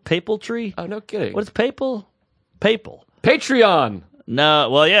papaltry. Oh, no kidding. What is papal? Papal. Patreon. No,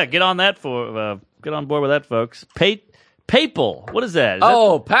 well, yeah, get on board with that, folks. Papal. What is that?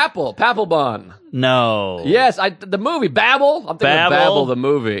 Papelbon. No. Yes, the movie Babel. I'm thinking of Babel, the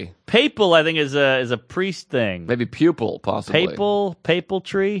movie. Papal, I think, is a priest thing. Maybe pupil, possibly.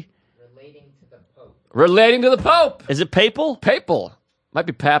 Papaltry. Relating to the Pope. Is it papal? Papal. Might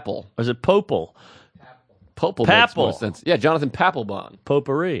be papal. Or is it popal? Popal makes more sense. Yeah, Jonathan Papelbon.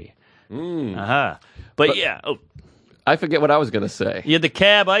 Potpourri. But yeah. Oh. I forget what I was going to say. You had the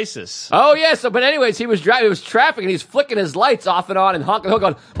cab ISIS. Oh, yeah. So, but anyways, he was driving. It was traffic, and he's flicking his lights off and on and honking,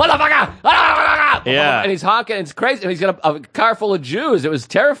 going, motherfucker! Yeah. And he's honking, and it's crazy. And he's got a car full of Jews. It was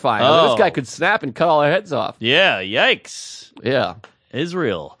terrifying. I mean, this guy could snap and cut all their heads off. Yeah. Yikes. Yeah.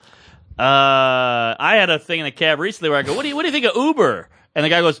 Israel. I had a thing in the cab recently where I go, what do you think of Uber? And the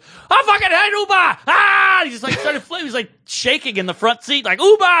guy goes, I fucking hate Uber! Ah! And he just like started flipping. He was like shaking in the front seat, like,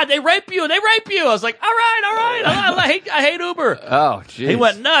 Uber, they rape you! I was like, all right. I hate Uber. Oh, jeez. He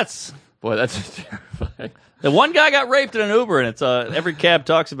went nuts. Boy, that's terrifying. The one guy got raped in an Uber, and it's every cab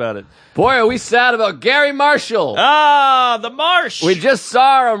talks about it. Boy, are we sad about Garry Marshall. Ah, the Marsh. We just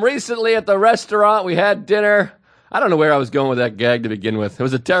saw him recently at the restaurant. We had dinner. I don't know where I was going with that gag to begin with. It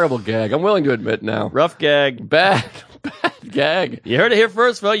was a terrible gag. I'm willing to admit now. Rough gag. Bad gag. You heard it here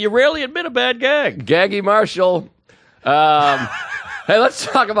first, Phil. You rarely admit a bad gag. Gaggy Marshall. Hey, let's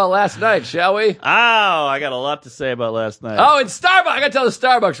talk about last night, shall we? Oh, I got a lot to say about last night. Oh, in Starbucks. I got to tell the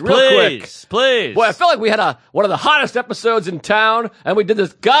Starbucks real quick. Please. Boy, I felt like we had one of the hottest episodes in town, and we did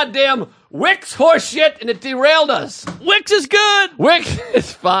this goddamn Wix horse shit, and it derailed us. Wix is good. Wix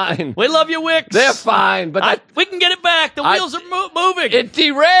is fine. We love you, Wix. They're fine, but we can get it back. The wheels are moving. It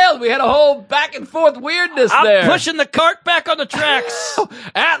derailed. We had a whole back and forth weirdness there. I'm pushing the cart back on the tracks.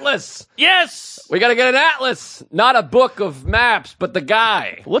 Atlas. Yes. We got to get an atlas, not a book of maps, but the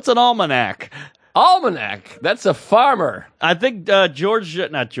guy. What's an almanac? Almanac. That's a farmer. I think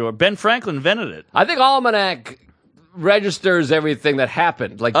Ben Franklin invented it. I think almanac registers everything that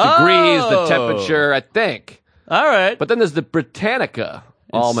happened, like degrees, the temperature, I think. All right. But then there's the Britannica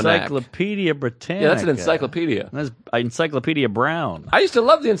almanac. Encyclopedia Britannica. Yeah, that's an encyclopedia. That's Encyclopedia Brown. I used to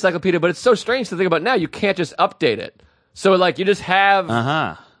love the encyclopedia, but it's so strange to think about now. You can't just update it. So, like, you just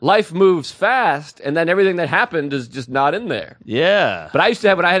have... Life moves fast, and then everything that happened is just not in there. Yeah. But I used to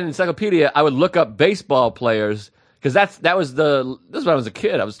have, when I had an encyclopedia, I would look up baseball players, because this was when I was a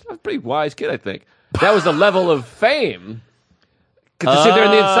kid. I was a pretty wise kid, I think. That was the level of fame. Because they're in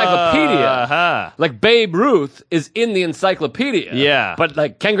the encyclopedia. Like Babe Ruth is in the encyclopedia. Yeah. But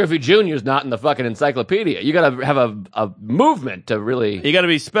like Ken Griffey Jr. is not in the fucking encyclopedia. You got to have a movement to really. You got to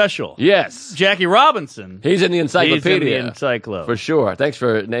be special. Yes. Jackie Robinson. He's in the encyclopedia. He's in the encyclo. For sure. Thanks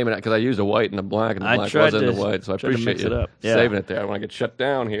for naming it, because I used a white and a black, and the black wasn't the white. So I appreciate you saving it there. I want to get shut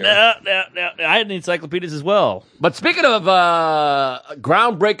down here. No. I had the encyclopedias as well. But speaking of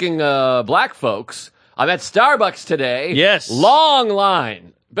groundbreaking black folks, I'm at Starbucks today. Yes. Long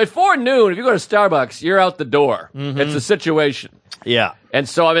line. Before noon, if you go to Starbucks, you're out the door. Mm-hmm. It's a situation. Yeah. And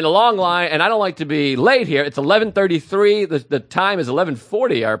so I'm in a long line, and I don't like to be late here. It's 11:33. The time is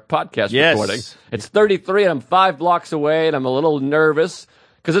 11:40, our podcast recording. It's 33, and I'm 5 blocks away, and I'm a little nervous.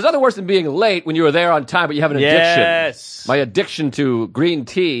 Because there's nothing worse than being late when you were there on time, but you have an addiction. Yes. My addiction to green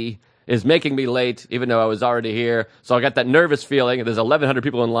tea is making me late, even though I was already here. So I got that nervous feeling. There's 1,100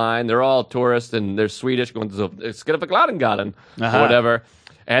 people in line. They're all tourists, and they're Swedish, going to Skiddafakladengaden, or whatever.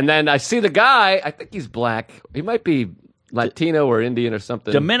 And then I see the guy. I think he's black. He might be Latino or Indian or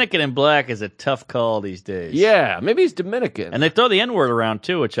something. Dominican and black is a tough call these days. Yeah, maybe he's Dominican. And they throw the N-word around,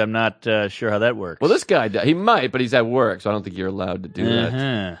 too, which I'm not sure how that works. Well, this guy, he might, but he's at work, so I don't think you're allowed to do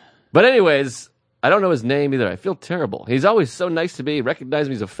that. But anyways, I don't know his name either. I feel terrible. He's always so nice to me. He recognized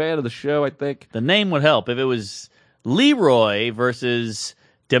me as a fan of the show, I think. The name would help. If it was Leroy versus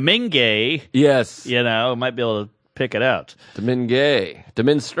Domingue, yes, it might be able to pick it out.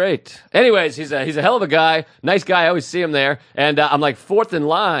 Domin straight. Anyways, he's a hell of a guy. Nice guy. I always see him there. And I'm like fourth in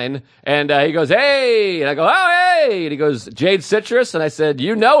line. And he goes, hey. And I go, oh, hey. And he goes, Jade Citrus. And I said,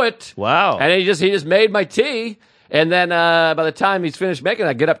 you know it. Wow. And he just made my tea. And then by the time he's finished making it,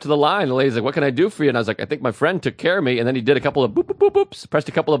 I get up to the line. The lady's like, what can I do for you? And I was like, I think my friend took care of me. And then he did a couple of boop, boop, boop, boops, pressed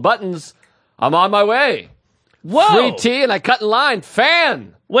a couple of buttons. I'm on my way. Whoa. Free tea, and I cut in line.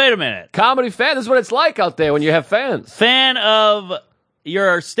 Fan. Wait a minute. Comedy fan. This is what it's like out there when you have fans. Fan of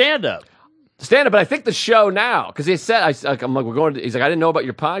your stand-up. Stand-up, but I think the show now, because he said, I'm like, he's like, I didn't know about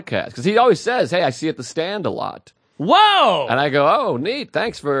your podcast. Because he always says, hey, I see you at the Stand a lot. Whoa! And I go, oh, neat,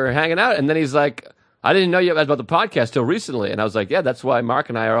 thanks for hanging out. And then he's like, I didn't know you about the podcast till recently. And I was like, yeah, that's why Mark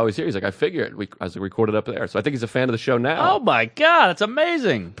and I are always here. He's like, I figured. I was recorded up there. So I think he's a fan of the show now. Oh, my God, that's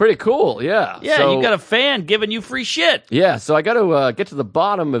amazing. Pretty cool, yeah. Yeah, so, you got a fan giving you free shit. Yeah, so I got to get to the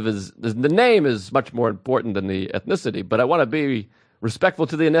bottom of the name is much more important than the ethnicity, but I want to be respectful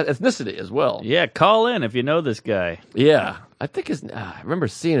to the ethnicity as well. Yeah, call in if you know this guy. Yeah. I think I remember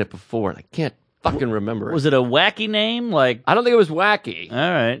seeing it before, and I can't fucking remember it. Was it a wacky name? Like, I don't think it was wacky. All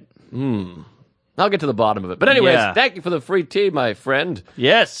right. I'll get to the bottom of it. But anyways, Yeah. thank you for the free tea, my friend.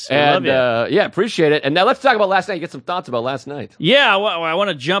 Yes, I love And you. yeah, appreciate it. And now let's talk about last night. Get some thoughts about last night. Yeah, I want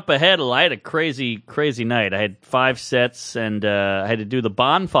to jump ahead a little. I had a crazy night. I had 5 sets, and I had to do the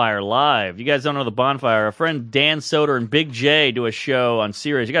Bonfire live. You guys don't know the Bonfire. Our friend Dan Soder and Big J do a show on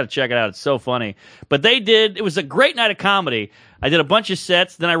Sirius. You got to check it out. It's so funny. But it was a great night of comedy. I did a bunch of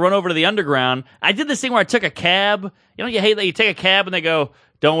sets. Then I run over to the Underground. I did this thing where I took a cab. You know, you hate that you take a cab and they go,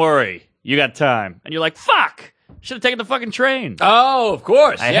 don't worry, you got time. And you're like, fuck. Should have taken the fucking train. Oh, of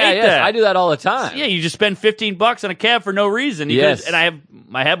course. I hate that. I do that all the time. Yeah, you just spend $15 on a cab for no reason. Yes. And I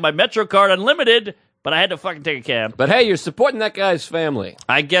have my Metro card unlimited, but I had to fucking take a cab. But hey, you're supporting that guy's family.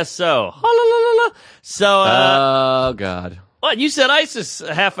 I guess so. So, Oh, God. what? You said ISIS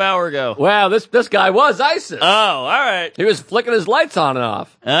a half hour ago. Wow, this guy was ISIS. Oh, all right. He was flicking his lights on and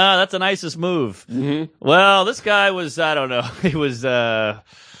off. That's an ISIS move. Mm-hmm. Well, this guy was, I don't know. He was,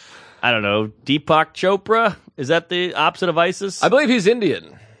 I don't know, Deepak Chopra? Is that the opposite of ISIS? I believe he's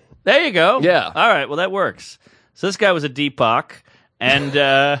Indian. There you go. Yeah. All right, well, that works. So this guy was a Deepak,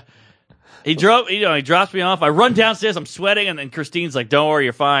 and he drops me off. I run downstairs, I'm sweating, and then Christine's like, don't worry,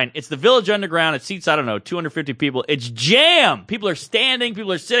 you're fine. It's the Village Underground. It seats, I don't know, 250 people. It's jam. People are standing,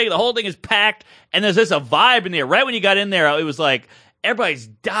 people are sitting, the whole thing is packed, and there's just a vibe in there. Right when you got in there, it was like, everybody's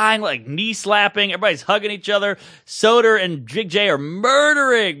dying, like knee slapping. Everybody's hugging each other. Soder and Big J are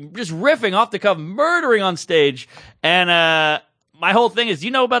murdering, just riffing off the cuff, murdering on stage. And my whole thing is, you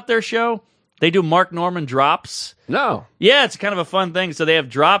know about their show? They do Mark Norman drops. No. Yeah, it's kind of a fun thing. So they have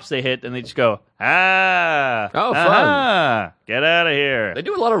drops they hit, and they just go, Oh, fun. Get out of here. They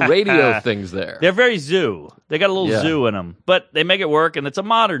do a lot of radio things there. They're very zoo. They got a little Yeah. zoo in them, but they make it work, and it's a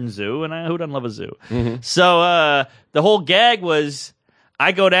modern zoo, and who doesn't love a zoo? Mm-hmm. So the whole gag was,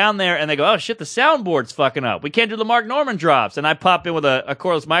 I go down there, and they go, oh, shit, the soundboard's fucking up. We can't do the Mark Norman drops. And I pop in with a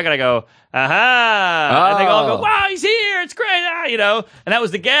cordless mic, and I go, aha. And they all go, wow, he's here. It's great. And that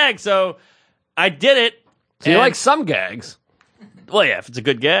was the gag. So I did it. So you like some gags. Well, yeah, if it's a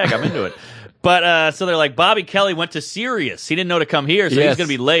good gag, I'm into it. But so they're like, Bobby Kelly went to Sirius. He didn't know to come here, so he's going to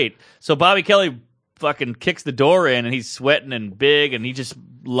be late. So Bobby Kelly fucking kicks the door in, and he's sweating and big, and he just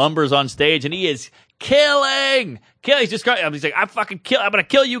lumbers on stage, and he is killing. He's just he's like, I'm going to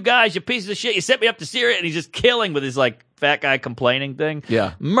kill you guys, you pieces of shit. You set me up to Sirius, and he's just killing with his like fat guy complaining thing.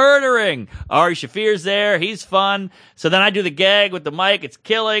 Yeah. Murdering. Ari Shafir's there. He's fun. So then I do the gag with the mic. It's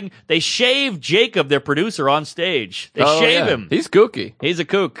killing. They shave Jacob, their producer, on stage. They shave him. He's kooky. He's a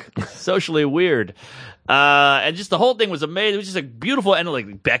kook. Socially weird. And just the whole thing was amazing. It was just a beautiful end.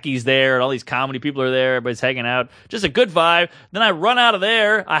 Like Becky's there and all these comedy people are there. Everybody's hanging out. Just a good vibe. Then I run out of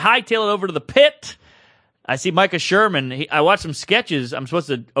there. I hightail it over to the pit. I see Micah Sherman. I watch some sketches. I'm supposed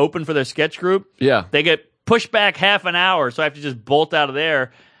to open for their sketch group. Yeah. They get pushed back half an hour, so I have to just bolt out of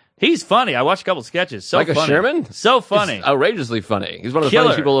there. He's funny. I watched a couple sketches. So Micah funny. Sherman? So funny. He's outrageously funny. He's one of the Killer.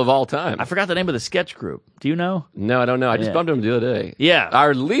 funniest people of all time. I forgot the name of the sketch group. Do you know? No, I don't know. I just Yeah. bumped him the other day. Yeah.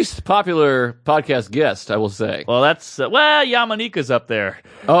 Our least popular podcast guest, I will say. Well, that's Yamanika's up there.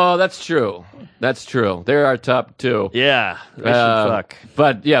 Oh, that's true. That's true. They're our top two. Yeah. They should fuck.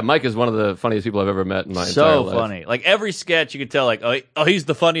 But yeah, Mike is one of the funniest people I've ever met in my entire So life. funny. Like every sketch, you could tell, like, oh, he's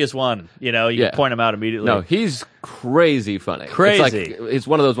the funniest one. You know, you Yeah. can point him out immediately. No, he's crazy funny. Crazy. It's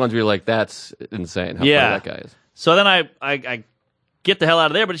one of those ones where you're like, that's insane how funny that guy is. So then I get the hell out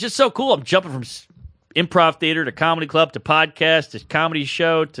of there, but it's just so cool. I'm jumping from improv theater to comedy club to podcast to comedy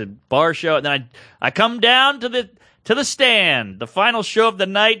show to bar show, and then I come down to the Stand, the final show of the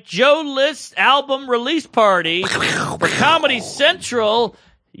night, Joe List's album release party for Comedy Central.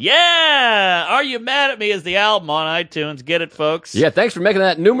 Yeah! Are You Mad at Me is the album on iTunes. Get it, folks. Yeah, thanks for making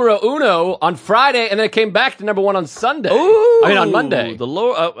that numero uno on Friday, and then it came back to number one on Sunday. Ooh, on Monday. The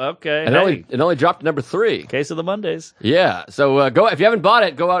Lord. Oh, okay. And Hey, it only dropped to number 3. case of the Mondays. Yeah, so go if you haven't bought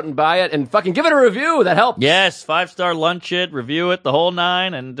it, go out and buy it, and fucking give it a review. That helps. Yes, 5-star lunch it, review it, the whole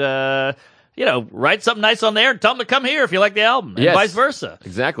 9, and write something nice on there and tell them to come here if you like the album, and Yes. vice versa.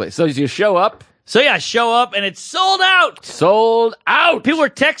 Exactly. So you show up. So, yeah, I show up, and it's sold out. Sold out. People were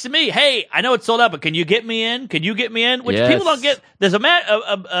texting me, hey, I know it's sold out, but can you get me in? Can you get me in? Which Yes. people don't get. There's a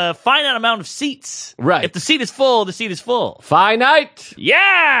finite amount of seats. Right. If the seat is full, the seat is full. Finite.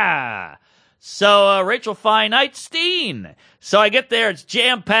 Yeah. So, Rachel Feinstein. So I get there. It's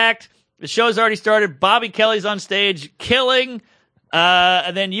jam-packed. The show's already started. Bobby Kelly's on stage, killing.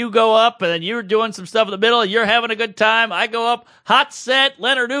 And then you go up, and then you're doing some stuff in the middle. You're having a good time. I go up. Hot set.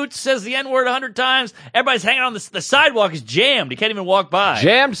 Leonard Oots says the N-word 100 times. Everybody's hanging on. The sidewalk is jammed. You can't even walk by.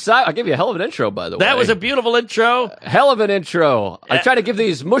 Jammed side. I'll give you a hell of an intro, by the way. That was a beautiful intro. Hell of an intro. I try to give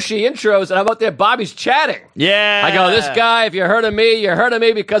these mushy intros, and I'm out there, Bobby's chatting. Yeah. I go, this guy, if you heard of me, you heard of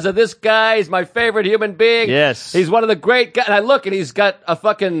me because of this guy. He's my favorite human being. Yes. He's one of the great guys. And I look, and he's got a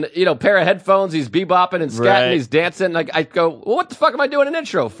fucking, pair of headphones. He's bebopping and scatting. Right. He's dancing. I go, well, what the fuck am I doing an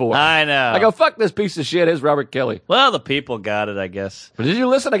intro for? I know. I go, fuck this piece of shit. Here's Robert Kelly. Well, the people got it, I guess. But did you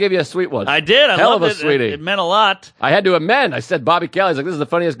listen? I gave you a sweet one. I did. I Hell loved of a it. sweetie. It meant a lot. I had to amend. I said Bobby Kelly. He's like, this is the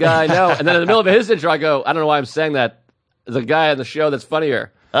funniest guy I know. And then in the middle of his intro, I go, I don't know why I'm saying that. There's a guy on the show that's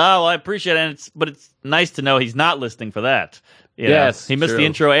funnier. Oh, well, I appreciate it. But it's nice to know he's not listening for that. You know? Yes, He missed true. the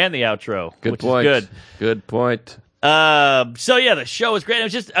intro and the outro, Good which point. is good. Good point. So yeah, the show was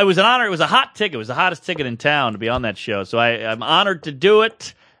great. It was an honor. It was a hot ticket. It was the hottest ticket in town to be on that show. So I'm honored to do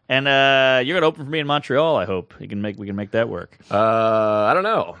it. And you're gonna open for me in Montreal. I hope we can make that work. I don't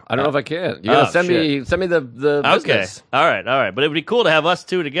know. I don't know if I can. You gotta send me the Okay. business. All right. But it would be cool to have us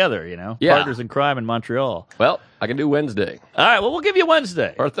two together. Yeah. Partners in crime in Montreal. Well, I can do Wednesday All right. Well, we'll give you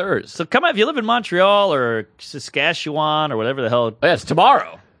Wednesday. or Thursday. So come on if you live in Montreal or Saskatchewan or whatever the hell. Oh, yeah, it's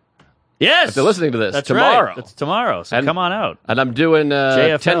tomorrow. Yes. If they're listening to this, That's tomorrow. Right. It's tomorrow. So And- come on out. And I'm doing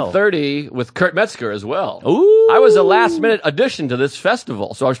JFL. 10:30 with Kurt Metzger as well. Ooh. I was a last-minute addition to this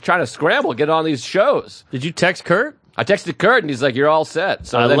festival, so I was trying to scramble, get on these shows. Did you text Kurt? I texted Kurt, and he's like, you're all set.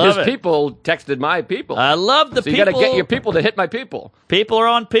 So I then love his it. people texted my people. I love the so you people. got to get your people to hit my people. People are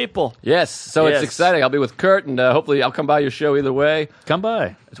on people. Yes, so Yes. it's exciting. I'll be with Kurt, and hopefully I'll come by your show either way. Come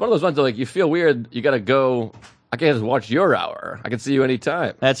by. It's one of those ones that, like, you feel weird. You got to go. I can't just watch your hour. I can see you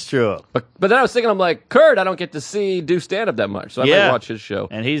anytime. That's true. But then I was thinking, I'm like, Kurt, I don't get to do stand-up that much, so I might watch his show.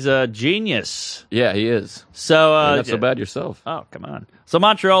 And he's a genius. Yeah, he is. So You're not so bad yourself. Oh, come on. So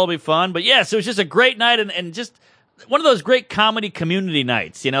Montreal will be fun. But yes, it was just a great night and just one of those great comedy community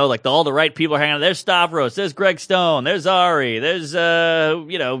nights, like all the right people are hanging out. There's Stavros, there's Greg Stone, there's Ari, there's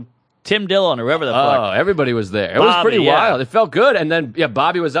Tim Dillon or whoever the fuck. Oh, everybody was there. It was Bobby, pretty yeah. wild. It felt good. And then,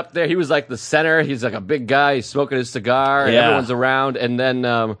 Bobby was up there. He was like the center. He's like a big guy. He's smoking his cigar, and Yeah. everyone's around. And then,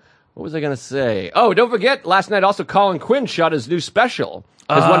 what was I going to say? Oh, don't forget, last night also Colin Quinn shot his new special,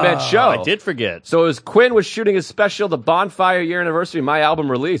 his one-man show. I did forget. So Quinn was shooting his special, the Bonfire year anniversary, my album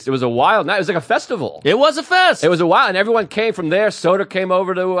released. It was a wild night. It was like a festival. It was a fest. It was a while, and everyone came from there. Soder came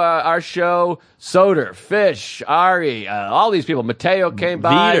over to our show. Soder, Fish, Ari, all these people. Mateo came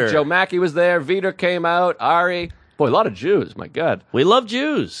by. Vitor. Joe Mackey was there. Vitor came out. Ari. Boy, a lot of Jews. My God. We love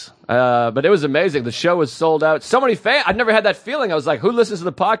Jews. But it was amazing. The show was sold out. So many fans. I'd never had that feeling. I was like, who listens to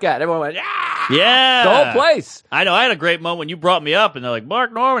the podcast? Everyone went, yeah. Yeah. The whole place. I know. I had a great moment when you brought me up, and they're like,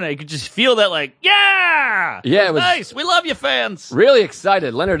 Mark Norman. And you could just feel that, like, yeah. Yeah, it was nice. We love you, fans. Really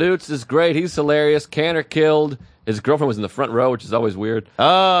excited. Leonard Oots is great. He's hilarious. Canner killed. His girlfriend was in the front row, which is always weird.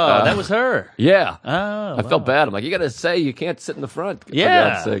 Oh, that was her. Yeah. Oh, I felt bad. I'm like, you got to say you can't sit in the front. For Yeah.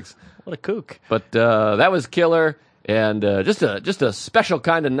 God's sakes. What a kook. But that was killer. And just a special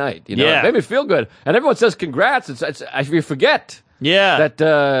kind of night. Yeah. It made me feel good. And everyone says congrats. You forget Yeah.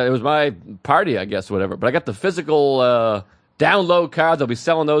 that it was my party, I guess, whatever. But I got the physical download cards. I'll be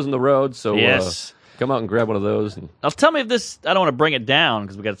selling those on the road. So Yes. come out and grab one of those. And, Now, tell me if this, I don't want to bring it down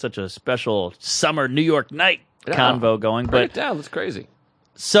because we got such a special summer New York night convo going. bring But it down. That's crazy.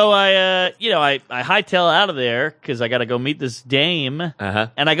 so I hightail out of there because I got to go meet this dame. Uh-huh.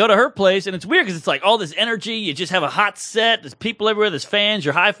 And I go to her place, and it's weird because it's like all this energy. You just have a hot set. There's people everywhere. There's fans.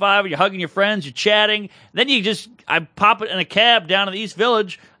 You're high-fiving. You're hugging your friends. You're chatting. Then I pop it in a cab down to the East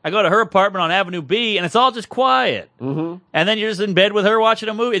Village. I go to her apartment on Avenue B, and it's all just quiet. Mm-hmm. And then you're just in bed with her watching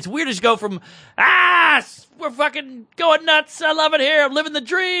a movie. It's weird to just go from, we're fucking going nuts. I love it here. I'm living the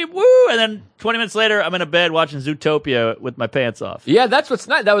dream. Woo! And then 20 minutes later, I'm in a bed watching Zootopia with my pants off. Yeah, that's what's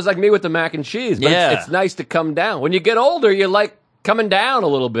nice. That was like me with the mac and cheese. But Yeah. it's nice to come down. When you get older, you like coming down a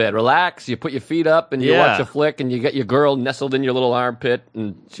little bit. Relax. You put your feet up and you Yeah. watch a flick and you get your girl nestled in your little armpit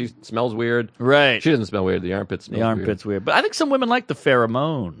and she smells weird. Right. She doesn't smell weird. The armpit smells The armpit's weird. But I think some women like the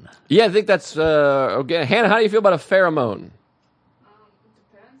pheromone. Yeah, I think that's okay. Hannah, how do you feel about a pheromone?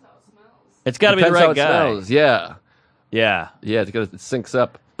 Depends how it smells. It's got to be the Depends how right it guy. smells. Yeah. Yeah. Yeah, because it syncs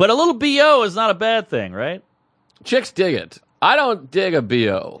up. But a little BO is not a bad thing, right? Chicks dig it. I don't dig a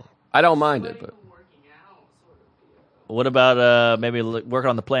BO. I don't mind it, but Working out, sort of. What about maybe working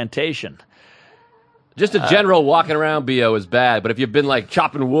on the plantation? just a general walking around BO is bad. But if you've been like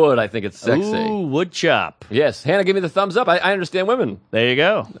chopping wood, I think it's sexy. Ooh, wood chop. Yes, Hannah, give me the thumbs up. I understand women. There you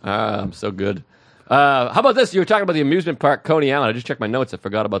go. I'm so good. How about this? You were talking about the amusement park, Coney Island. I just checked my notes. I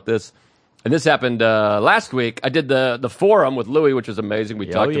forgot about this. And this happened last week. I did the forum with Louie, which was amazing. We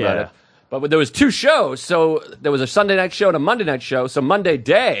talked about it. But there was 2 shows. So there was a Sunday night show and a Monday night show. So Monday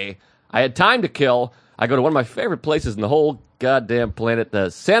day, I had time to kill. I go to one of my favorite places in the whole goddamn planet, the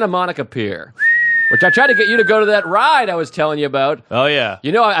Santa Monica Pier, which I tried to get you to go to that ride I was telling you about. Oh, yeah.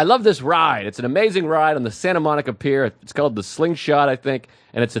 You know, I love this ride. It's an amazing ride on the Santa Monica Pier. It's called the Slingshot, I think.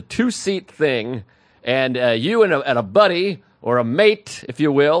 And it's a 2-seat thing. And you and a buddy, or a mate, if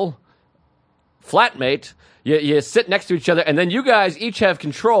you will, flatmate, you sit next to each other, and then you guys each have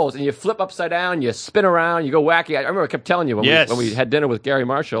controls, and you flip upside down, you spin around, you go wacky. I remember I kept telling you when we had dinner with Garry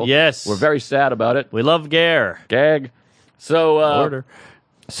Marshall. Yes. We're very sad about it. We love Gare. Gag. So, Order.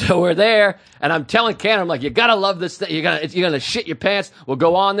 So we're there, and I'm telling Ken, I'm like, you gotta love this thing. You're gonna shit your pants. We'll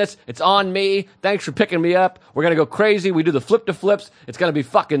go on this. It's on me. Thanks for picking me up. We're gonna go crazy. We do the flip to flips. It's gonna be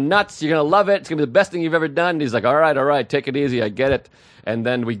fucking nuts. You're gonna love it. It's gonna be the best thing you've ever done. And he's like, all right, take it easy. I get it. And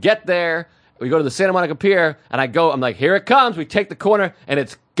then we get there. We go to the Santa Monica Pier, and I'm like, here it comes. We take the corner, and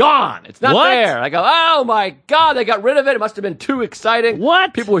it's gone. It's not there. I go, oh my God, they got rid of it. It must have been too exciting.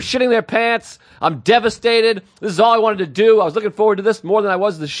 What? People were shitting their pants. I'm devastated. This is all I wanted to do. I was looking forward to this more than I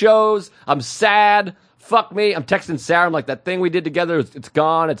was the shows. I'm sad. Fuck me. I'm texting Sarah. I'm like, that thing we did together, it's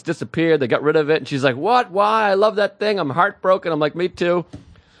gone. It's disappeared. They got rid of it. And she's like, what? Why? I love that thing. I'm heartbroken. I'm like, me too.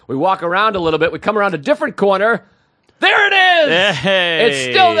 We walk around a little bit. We come around a different corner. There it is! Hey.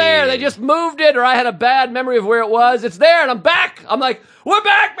 It's still there. They just moved it, or I had a bad memory of where it was. It's there, and I'm back. I'm like, we're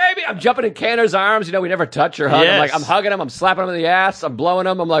back, baby. I'm jumping in Canner's arms. You know, we never touch or hug. Yes. I'm hugging him. I'm slapping him in the ass. I'm blowing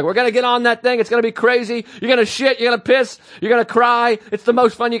him. I'm like, we're going to get on that thing. It's going to be crazy. You're going to shit. You're going to piss. You're going to cry. It's the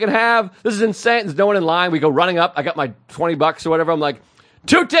most fun you can have. This is insane. There's no one in line. We go running up. I got my $20 or whatever. I'm like,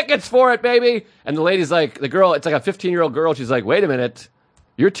 2 tickets for it, baby. And the lady's like, the girl, it's like a 15-year-old girl. She's like, wait a minute.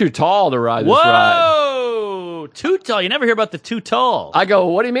 You're too tall to ride this ride. Whoa! Too tall. You never hear about the too tall. I go,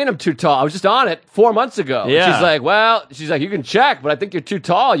 what do you mean I'm too tall? I was just on it 4 months ago. Yeah. She's like, you can check, but I think you're too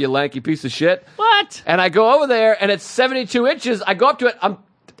tall, you lanky piece of shit. What? And I go over there, and it's 72 inches. I go up to it.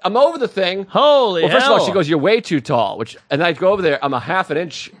 I'm over the thing. Holy Well, first hell. of all, she goes, you're way too tall. And I go over there. I'm a half an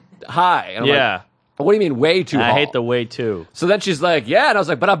inch high. And I'm like, what do you mean way too tall? I hate the way too. So then she's like, yeah. And I was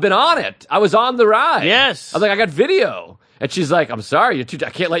like, but I've been on it. I was on the ride. Yes. I was like, I got video. And she's like, I'm sorry, I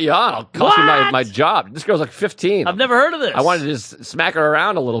can't let you on. I'll cost you my job. This girl's like 15. I've never heard of this. I wanted to just smack her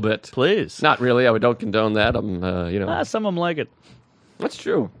around a little bit. Please. Not really. I don't condone that. Some of them like it. That's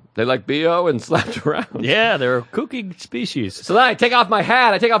true. They like BO and slapped around. Yeah, they're a kooky species. So then I take off my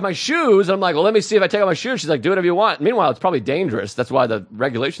hat, I take off my shoes, and I'm like, well, let me see if I take off my shoes. She's like, do whatever you want. Meanwhile, it's probably dangerous. That's why the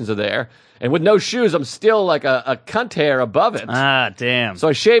regulations are there. And with no shoes, I'm still like a cunt hair above it. Ah, damn. So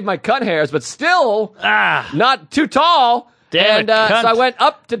I shaved my cunt hairs, but still not too tall. Damn it, cunt. So I went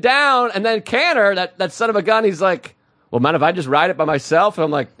up to down, and then Canner, that son of a gun, he's like, well, man, if I just ride it by myself? And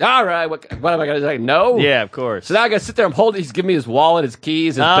I'm like, all right, what am I going to say? No? Yeah, of course. So now I got to sit there. I'm holding. He's giving me his wallet, his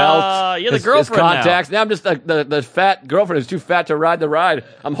keys, his belt. You're the his girlfriend contacts. Now I'm just the fat girlfriend who's too fat to ride the ride.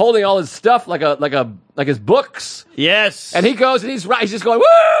 I'm holding all his stuff like his books. Yes. And he goes and he's just going,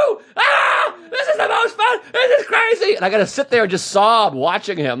 woo! Ah! This is the most fun. This is crazy. And I got to sit there and just sob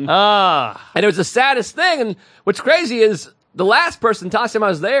watching him. And it was the saddest thing. And what's crazy is the last person, last time I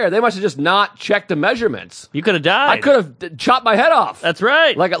was there, they must have just not checked the measurements. You could have died. I could have chopped my head off. That's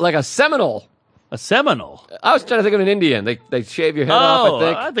right. Like a Seminole. A Seminole. I was trying to think of an Indian. They shave your head off,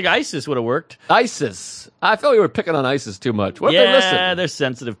 I think ISIS would have worked. ISIS. I feel we were picking on ISIS too much. What if they listen? They're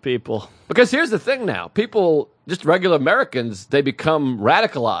sensitive people. Because here's the thing now. People, just regular Americans, they become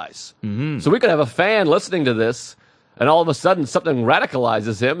radicalized. Mm-hmm. So we could have a fan listening to this, and all of a sudden something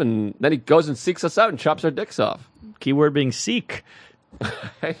radicalizes him, and then he goes and seeks us out and chops our dicks off. Keyword being seek.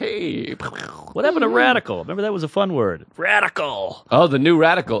 Hey. What happened to radical? Remember that was a fun word. Radical. Oh, the new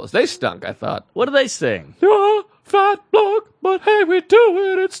radicals. They stunk, I thought. What do they sing? You're a fat bloke, but hey, we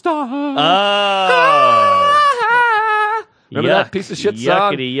do it in style. Remember that piece of shit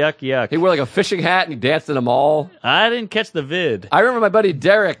song? Yuckity, yuck. He wore like a fishing hat and he danced in a mall. I didn't catch the vid. I remember my buddy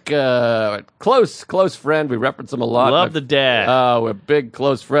Derek, close friend. We reference him a lot. Love the dad. We're big,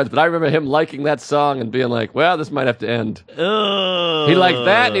 close friends. But I remember him liking that song and being like, well, this might have to end. Oh. He liked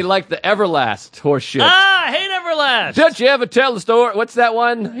that and he liked the Everlast horse shit. I hate Everlast. Don't you ever tell the story? What's that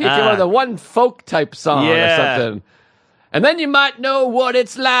one? He came out with a one folk type song or something. And then you might know what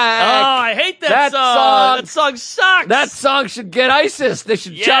it's like. Oh, I hate that song. That song sucks. That song should get ISIS. They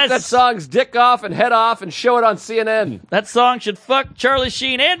should chop that song's dick off and head off and show it on CNN. That song should fuck Charlie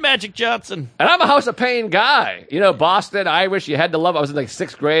Sheen and Magic Johnson. And I'm a House of Pain guy. You know, Boston, Irish, you had to love it. I was in like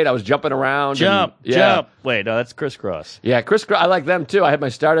 6th grade. I was jumping around. Jump. Wait, no, that's Crisscross. Yeah, I like them too. I had my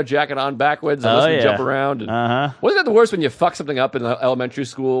starter jacket on backwards. I listened to Jump Around. Wasn't that the worst when you fuck something up in elementary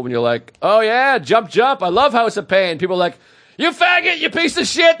school when you're like, oh yeah, jump. I love House of Pain. People are like, you faggot, you piece of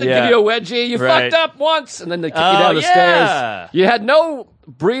shit. They give you a wedgie. You fucked up once. And then they kick you down the stairs. You had no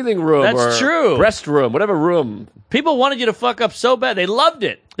breathing room That's true. Rest room, whatever room. People wanted you to fuck up so bad. They loved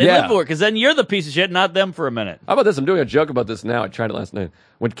it. They lived for it because then you're the piece of shit, not them for a minute. How about this? I'm doing a joke about this now. I tried it last night.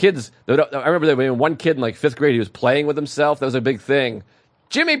 When kids, I remember there was one kid in like 5th grade, he was playing with himself. That was a big thing.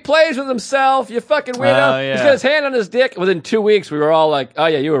 Jimmy plays with himself, you fucking weirdo. He's got his hand on his dick. Within 2 weeks, we were all like, oh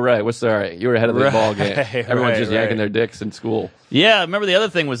yeah, you were right. We're sorry. You were ahead of the ball game. Everyone's just yanking their dicks in school. Yeah, I remember the other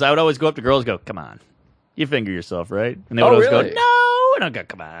thing was I would always go up to girls and go, come on. You finger yourself, right? And they would always go, no. And I'd go,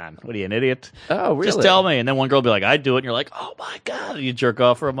 come on. What are you, an idiot? Oh, really? Just tell me. And then one girl would be like, I'd do it. And you're like, oh my God. And you jerk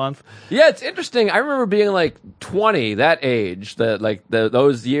off for a month. Yeah, it's interesting. I remember being like 20, that age,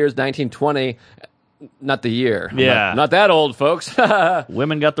 those years, 1920. Not the year. Yeah. Not that old, folks.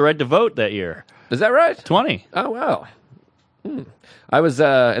 Women got the right to vote that year. Is that right? 20. Oh, wow. I was,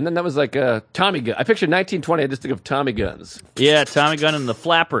 and then that was like Tommy gun. I pictured 1920. I just think of Tommy guns. Yeah, Tommy gun and the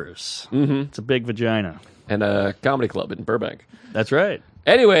Flappers. Mm-hmm. It's a big vagina. And a comedy club in Burbank. That's right.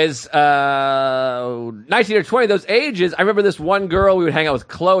 Anyways, 19 or 20, those ages, I remember this one girl, we would hang out with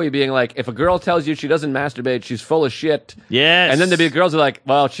Chloe being like, if a girl tells you she doesn't masturbate, she's full of shit. Yes. And then there'd be girls who are like,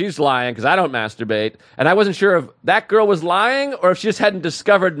 well, she's lying because I don't masturbate. And I wasn't sure if that girl was lying or if she just hadn't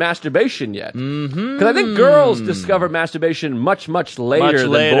discovered masturbation yet. Because I think girls discover masturbation much, much later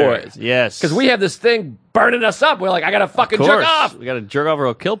than boys. Yes. Because we have this thing burning us up. We're like, I got to fucking jerk off. We got to jerk off or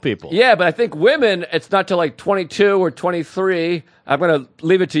it'll kill people. Yeah, but I think women, it's not till like 22 or 23. I'm going to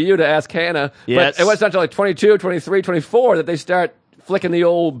leave it to you to ask Hannah. Yes. But it wasn't until like 22, 23, 24 that they start flicking the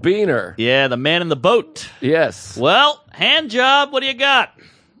old beaner. Yeah, the man in the boat. Yes. Well, hand job, what do you got?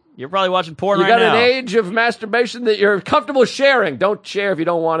 You're probably watching porn right now. You got an age of masturbation that you're comfortable sharing. Don't share if you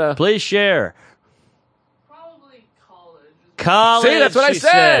don't want to. Please share. Probably college. College. See, that's what I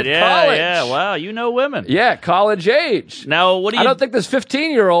said. Yeah, college. Yeah, wow, you know women. Yeah, college age. Now, what do you... I don't think there's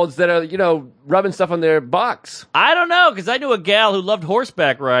 15-year-olds that are, rubbing stuff on their box. I don't know, because I knew a gal who loved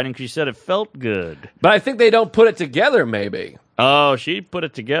horseback riding because she said it felt good. But I think they don't put it together, maybe. Oh, she put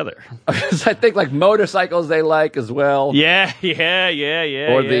it together. Because I think, like, motorcycles they like as well. Yeah.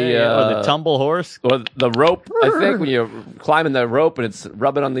 Or the tumble horse. Or the rope. I think when you're climbing the rope and it's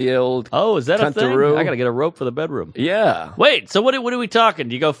rubbing on the old Oh, is that cuntaroo. a thing? I got to get a rope for the bedroom. Yeah. Wait, so what are we talking?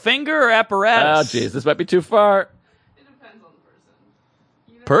 Do you go finger or apparatus? Oh, jeez, this might be too far. It depends on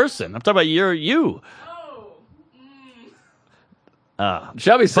the person. Person? I'm talking about you. Oh.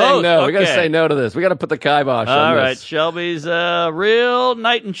 Shelby's saying Both, no. We got to okay. say no to this. We got to put the kibosh on All this. right, Shelby's real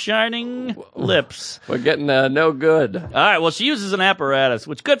knight in shining lips. We're getting no good. All right, well, she uses an apparatus,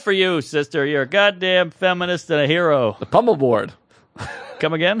 which good for you, sister. You're a goddamn feminist and a hero. The pummel board.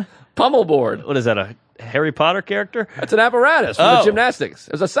 Come again? Pummel board. What is that, a Harry Potter character? That's an apparatus from the gymnastics.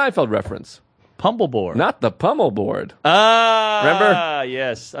 It was a Seinfeld reference. Pumbleboard. Not the pummel board. Remember?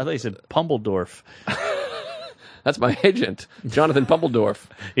 Yes. I thought you said Pumbledorf. That's my agent, Jonathan Pummeldorf.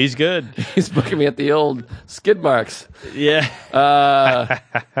 He's good. He's booking me at the old skid marks. Yeah.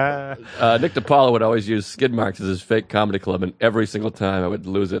 Nick DiPaolo would always use skid marks as his fake comedy club, and every single time I would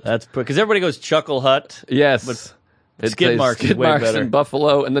lose it. That's because everybody goes Chuckle Hut. Yes. But skid marks is way marks better. in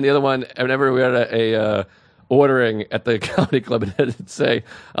Buffalo, and then the other one, whenever we had a ordering at the comedy club, it'd say,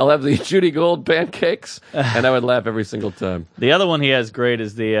 I'll have the Judy Gold pancakes, and I would laugh every single time. The other one he has great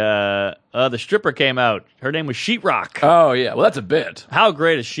is the stripper came out. Her name was Sheetrock. Oh, yeah. Well, that's a bit. How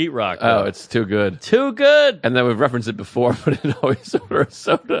great is Sheetrock? Oh, it's too good. Too good. And then we've referenced it before, but he'd always order a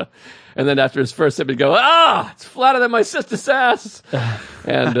soda. And then after his first sip, he'd go, it's flatter than my sister's ass.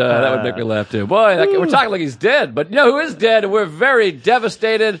 And that would make me laugh, too. Boy, we're talking like he's dead. But you know who is dead? And we're very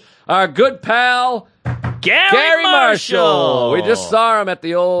devastated. Our good pal, Garry Marshall. We just saw him at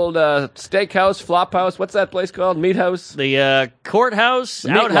the old steakhouse, flophouse. What's that place called? Meat house? The courthouse,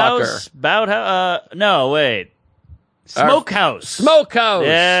 Meat outhouse, bouthouse. No, wait. Smokehouse. Smokehouse.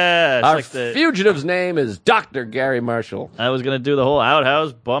 Yeah. Our fugitive's name is Dr. Garry Marshall. I was going to do the whole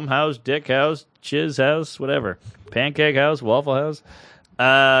outhouse, bum house, dick house, chiz house, whatever. Pancake house, waffle house.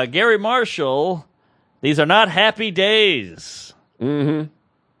 Garry Marshall, these are not happy days. Mm-hmm.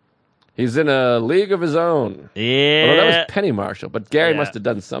 He's in a league of his own. Yeah. Although that was Penny Marshall, but Garry must have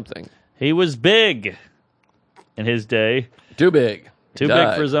done something. He was big. in his day. Too big. Too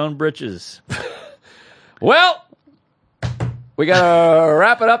big for his own britches. Well, we got to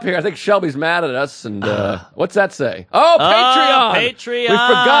wrap it up here. I think Shelby's mad at us. And what's that say? Oh, Patreon. Patreon. We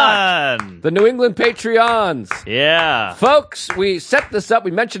forgot. The New England Patreons. Yeah. Folks, we set this up.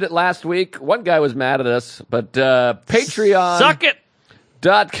 We mentioned it last week. One guy was mad at us. But Patreon. Suck it.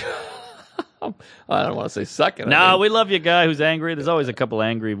 I don't want to say suck it. No, we love you, guy who's angry. There's always a couple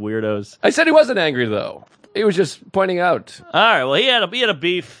angry weirdos. I said he wasn't angry, though. He was just pointing out. All right, well, he had a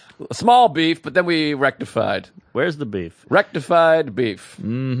beef. A small beef, but then we rectified. Where's the beef? Rectified beef.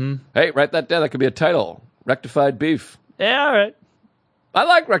 Mm-hmm. Hey, write that down. That could be a title. Rectified beef. Yeah, all right. I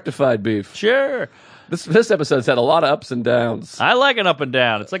like rectified beef. Sure. This episode's had a lot of ups and downs. I like it up and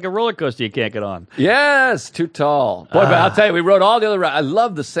down. It's like a roller coaster you can't get on. Yes, too tall. Boy, but I'll tell you, we rode all the other rides. I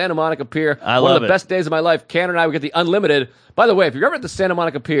love the Santa Monica Pier. One of the best days of my life. Cannon and I would get the unlimited. By the way, if you're ever at the Santa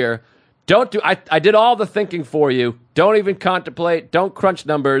Monica Pier, I did all the thinking for you. Don't even contemplate. Don't crunch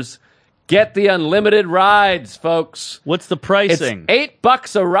numbers. Get the unlimited rides, folks. What's the pricing? It's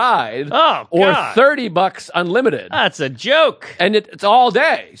 $8 a ride. Oh, or God. $30 unlimited. That's a joke. And it's all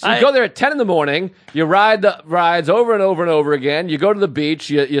day. So you go there at 10 in the morning. You ride the rides over and over and over again. You go to the beach.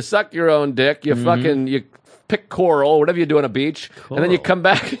 You suck your own dick. You you pick coral, whatever you do on a beach. Cool. And then you come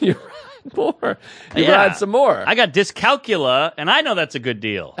back and you ride more. You ride some more. I got dyscalculia, and I know that's a good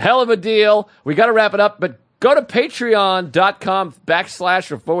deal. Hell of a deal. We got to wrap it up, but go to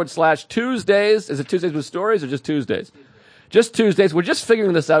patreon.com//Tuesdays. Is it Tuesdays with Stories or just Tuesdays? Just Tuesdays. We're just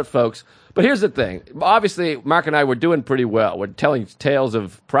figuring this out, folks. But here's the thing. Obviously, Mark and I were doing pretty well. We're telling tales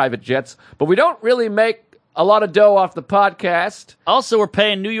of private jets, but we don't really make a lot of dough off the podcast. Also, we're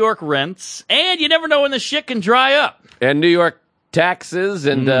paying New York rents, and you never know when the shit can dry up. And New York taxes,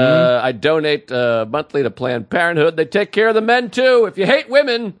 and I donate monthly to Planned Parenthood. They take care of the men, too. If you hate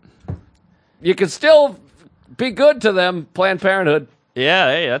women, you can still be good to them, Planned Parenthood.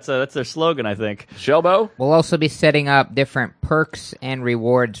 Yeah, hey, that's their slogan, I think. Shelbo? We'll also be setting up different perks and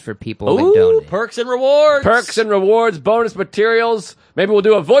rewards for people who donate. Perks and rewards. Perks and rewards, bonus materials. Maybe we'll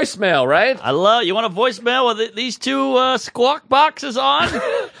do a voicemail, right? You want a voicemail with these two squawk boxes on?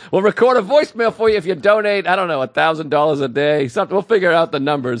 We'll record a voicemail for you if you donate, I don't know, $1,000 a day. Something. We'll figure out the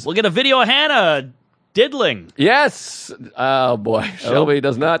numbers. We'll get a video of Hannah diddling. Yes. Oh, boy. Shelby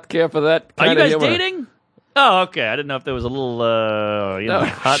does not care for that kind of humor. Are you guys dating? Oh, okay. I didn't know if there was a little,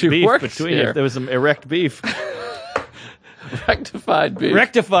 hot beef between you. If there was some erect beef. Rectified beef.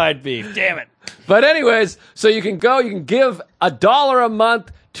 Rectified beef. Damn it. But anyways, so you can give $1 a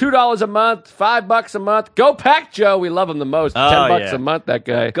month, $2 a month, $5 a month. Go Pack Joe. We love him the most. $10 a month, that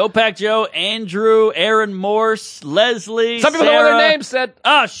guy. Go Pack Joe, Andrew, Aaron Morse, Leslie, Some people Sarah. know what their names said.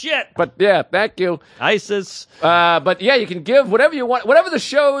 Oh, shit. But yeah, thank you. ISIS. But yeah, you can give whatever you want, whatever the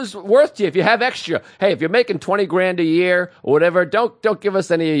show's worth to you. If you have extra, hey, if you're making $20,000 a year or whatever, don't give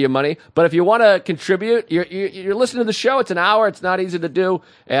us any of your money. But if you want to contribute, you're listening to the show. It's an hour. It's not easy to do,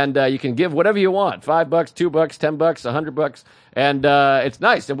 and you can give whatever you want: $5, $2, $10, $100. And it's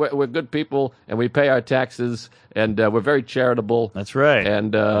nice, and we're good people, and we pay our taxes, and we're very charitable. That's right.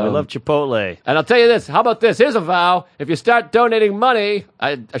 And we love Chipotle. And I'll tell you this. How about this? Here's a vow. If you start donating money,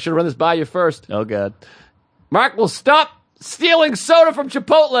 I should run this by you first. Oh, God. Mark will stop stealing soda from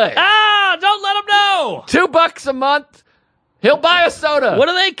Chipotle. Ah, don't let him know. $2 a month. He'll buy a soda. What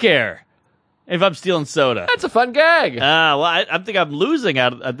do they care if I'm stealing soda? That's a fun gag. Well, I think I'm losing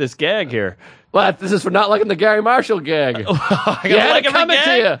out at this gag here. Well, this is for not liking the Gary Marshall gag. I gotta like coming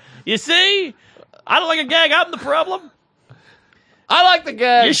to you. You see? I don't like a gag. I'm the problem. I like the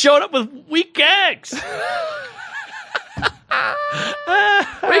gag. You showed up with weak gags. We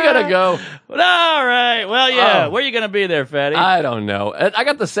gotta go. All right. Well, yeah. Where are you gonna be there, Fatty? I don't know. I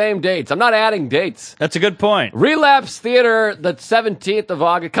got the same dates. I'm not adding dates. That's a good point. Relapse Theater, the 17th of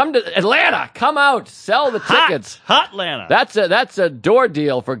August. Come to Atlanta. Come out. Sell the tickets. Hot Atlanta. That's a door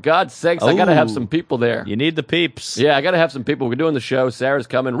deal, for God's sakes. I gotta have some people there. You need the peeps. Yeah, I gotta have some people. We're doing the show. Sarah's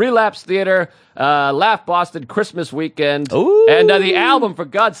coming. Relapse Theater, Laugh Boston, Christmas weekend. Ooh. And the album, for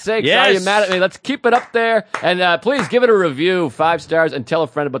God's sakes. Yes. Are you mad at me? Let's keep it up there. And please give it a review, 5 stars, and tell a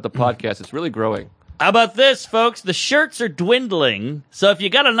friend about the podcast. It's really growing. How about this, folks? The shirts are dwindling. So if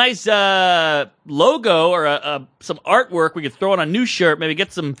you got a nice logo or some artwork, we could throw on a new shirt, maybe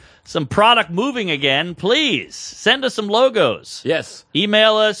get some product moving again, please send us some logos. Yes.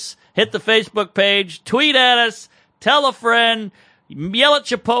 Email us, hit the Facebook page, tweet at us, tell a friend, yell at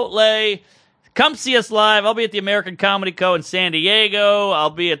Chipotle. Come see us live. I'll be at the American Comedy Co. in San Diego.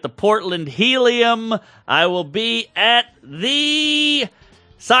 I'll be at the Portland Helium. I will be at the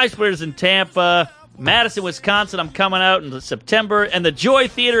Side Splitters in Tampa. Madison, Wisconsin, I'm coming out in September. And the Joy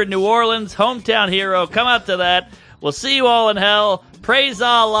Theater in New Orleans, Hometown Hero. Come out to that. We'll see you all in hell. Praise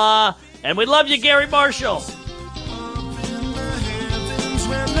Allah. And we love you, Garry Marshall.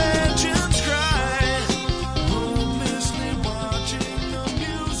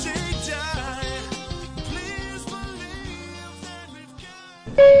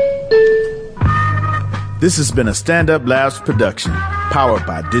 This has been a Stand Up Labs production, powered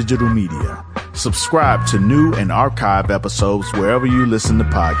by digital media. Subscribe to new and archive episodes wherever you listen to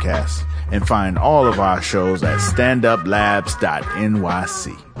podcasts, and find all of our shows at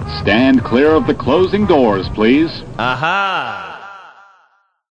standuplabs.nyc. Stand clear of the closing doors, please. Aha!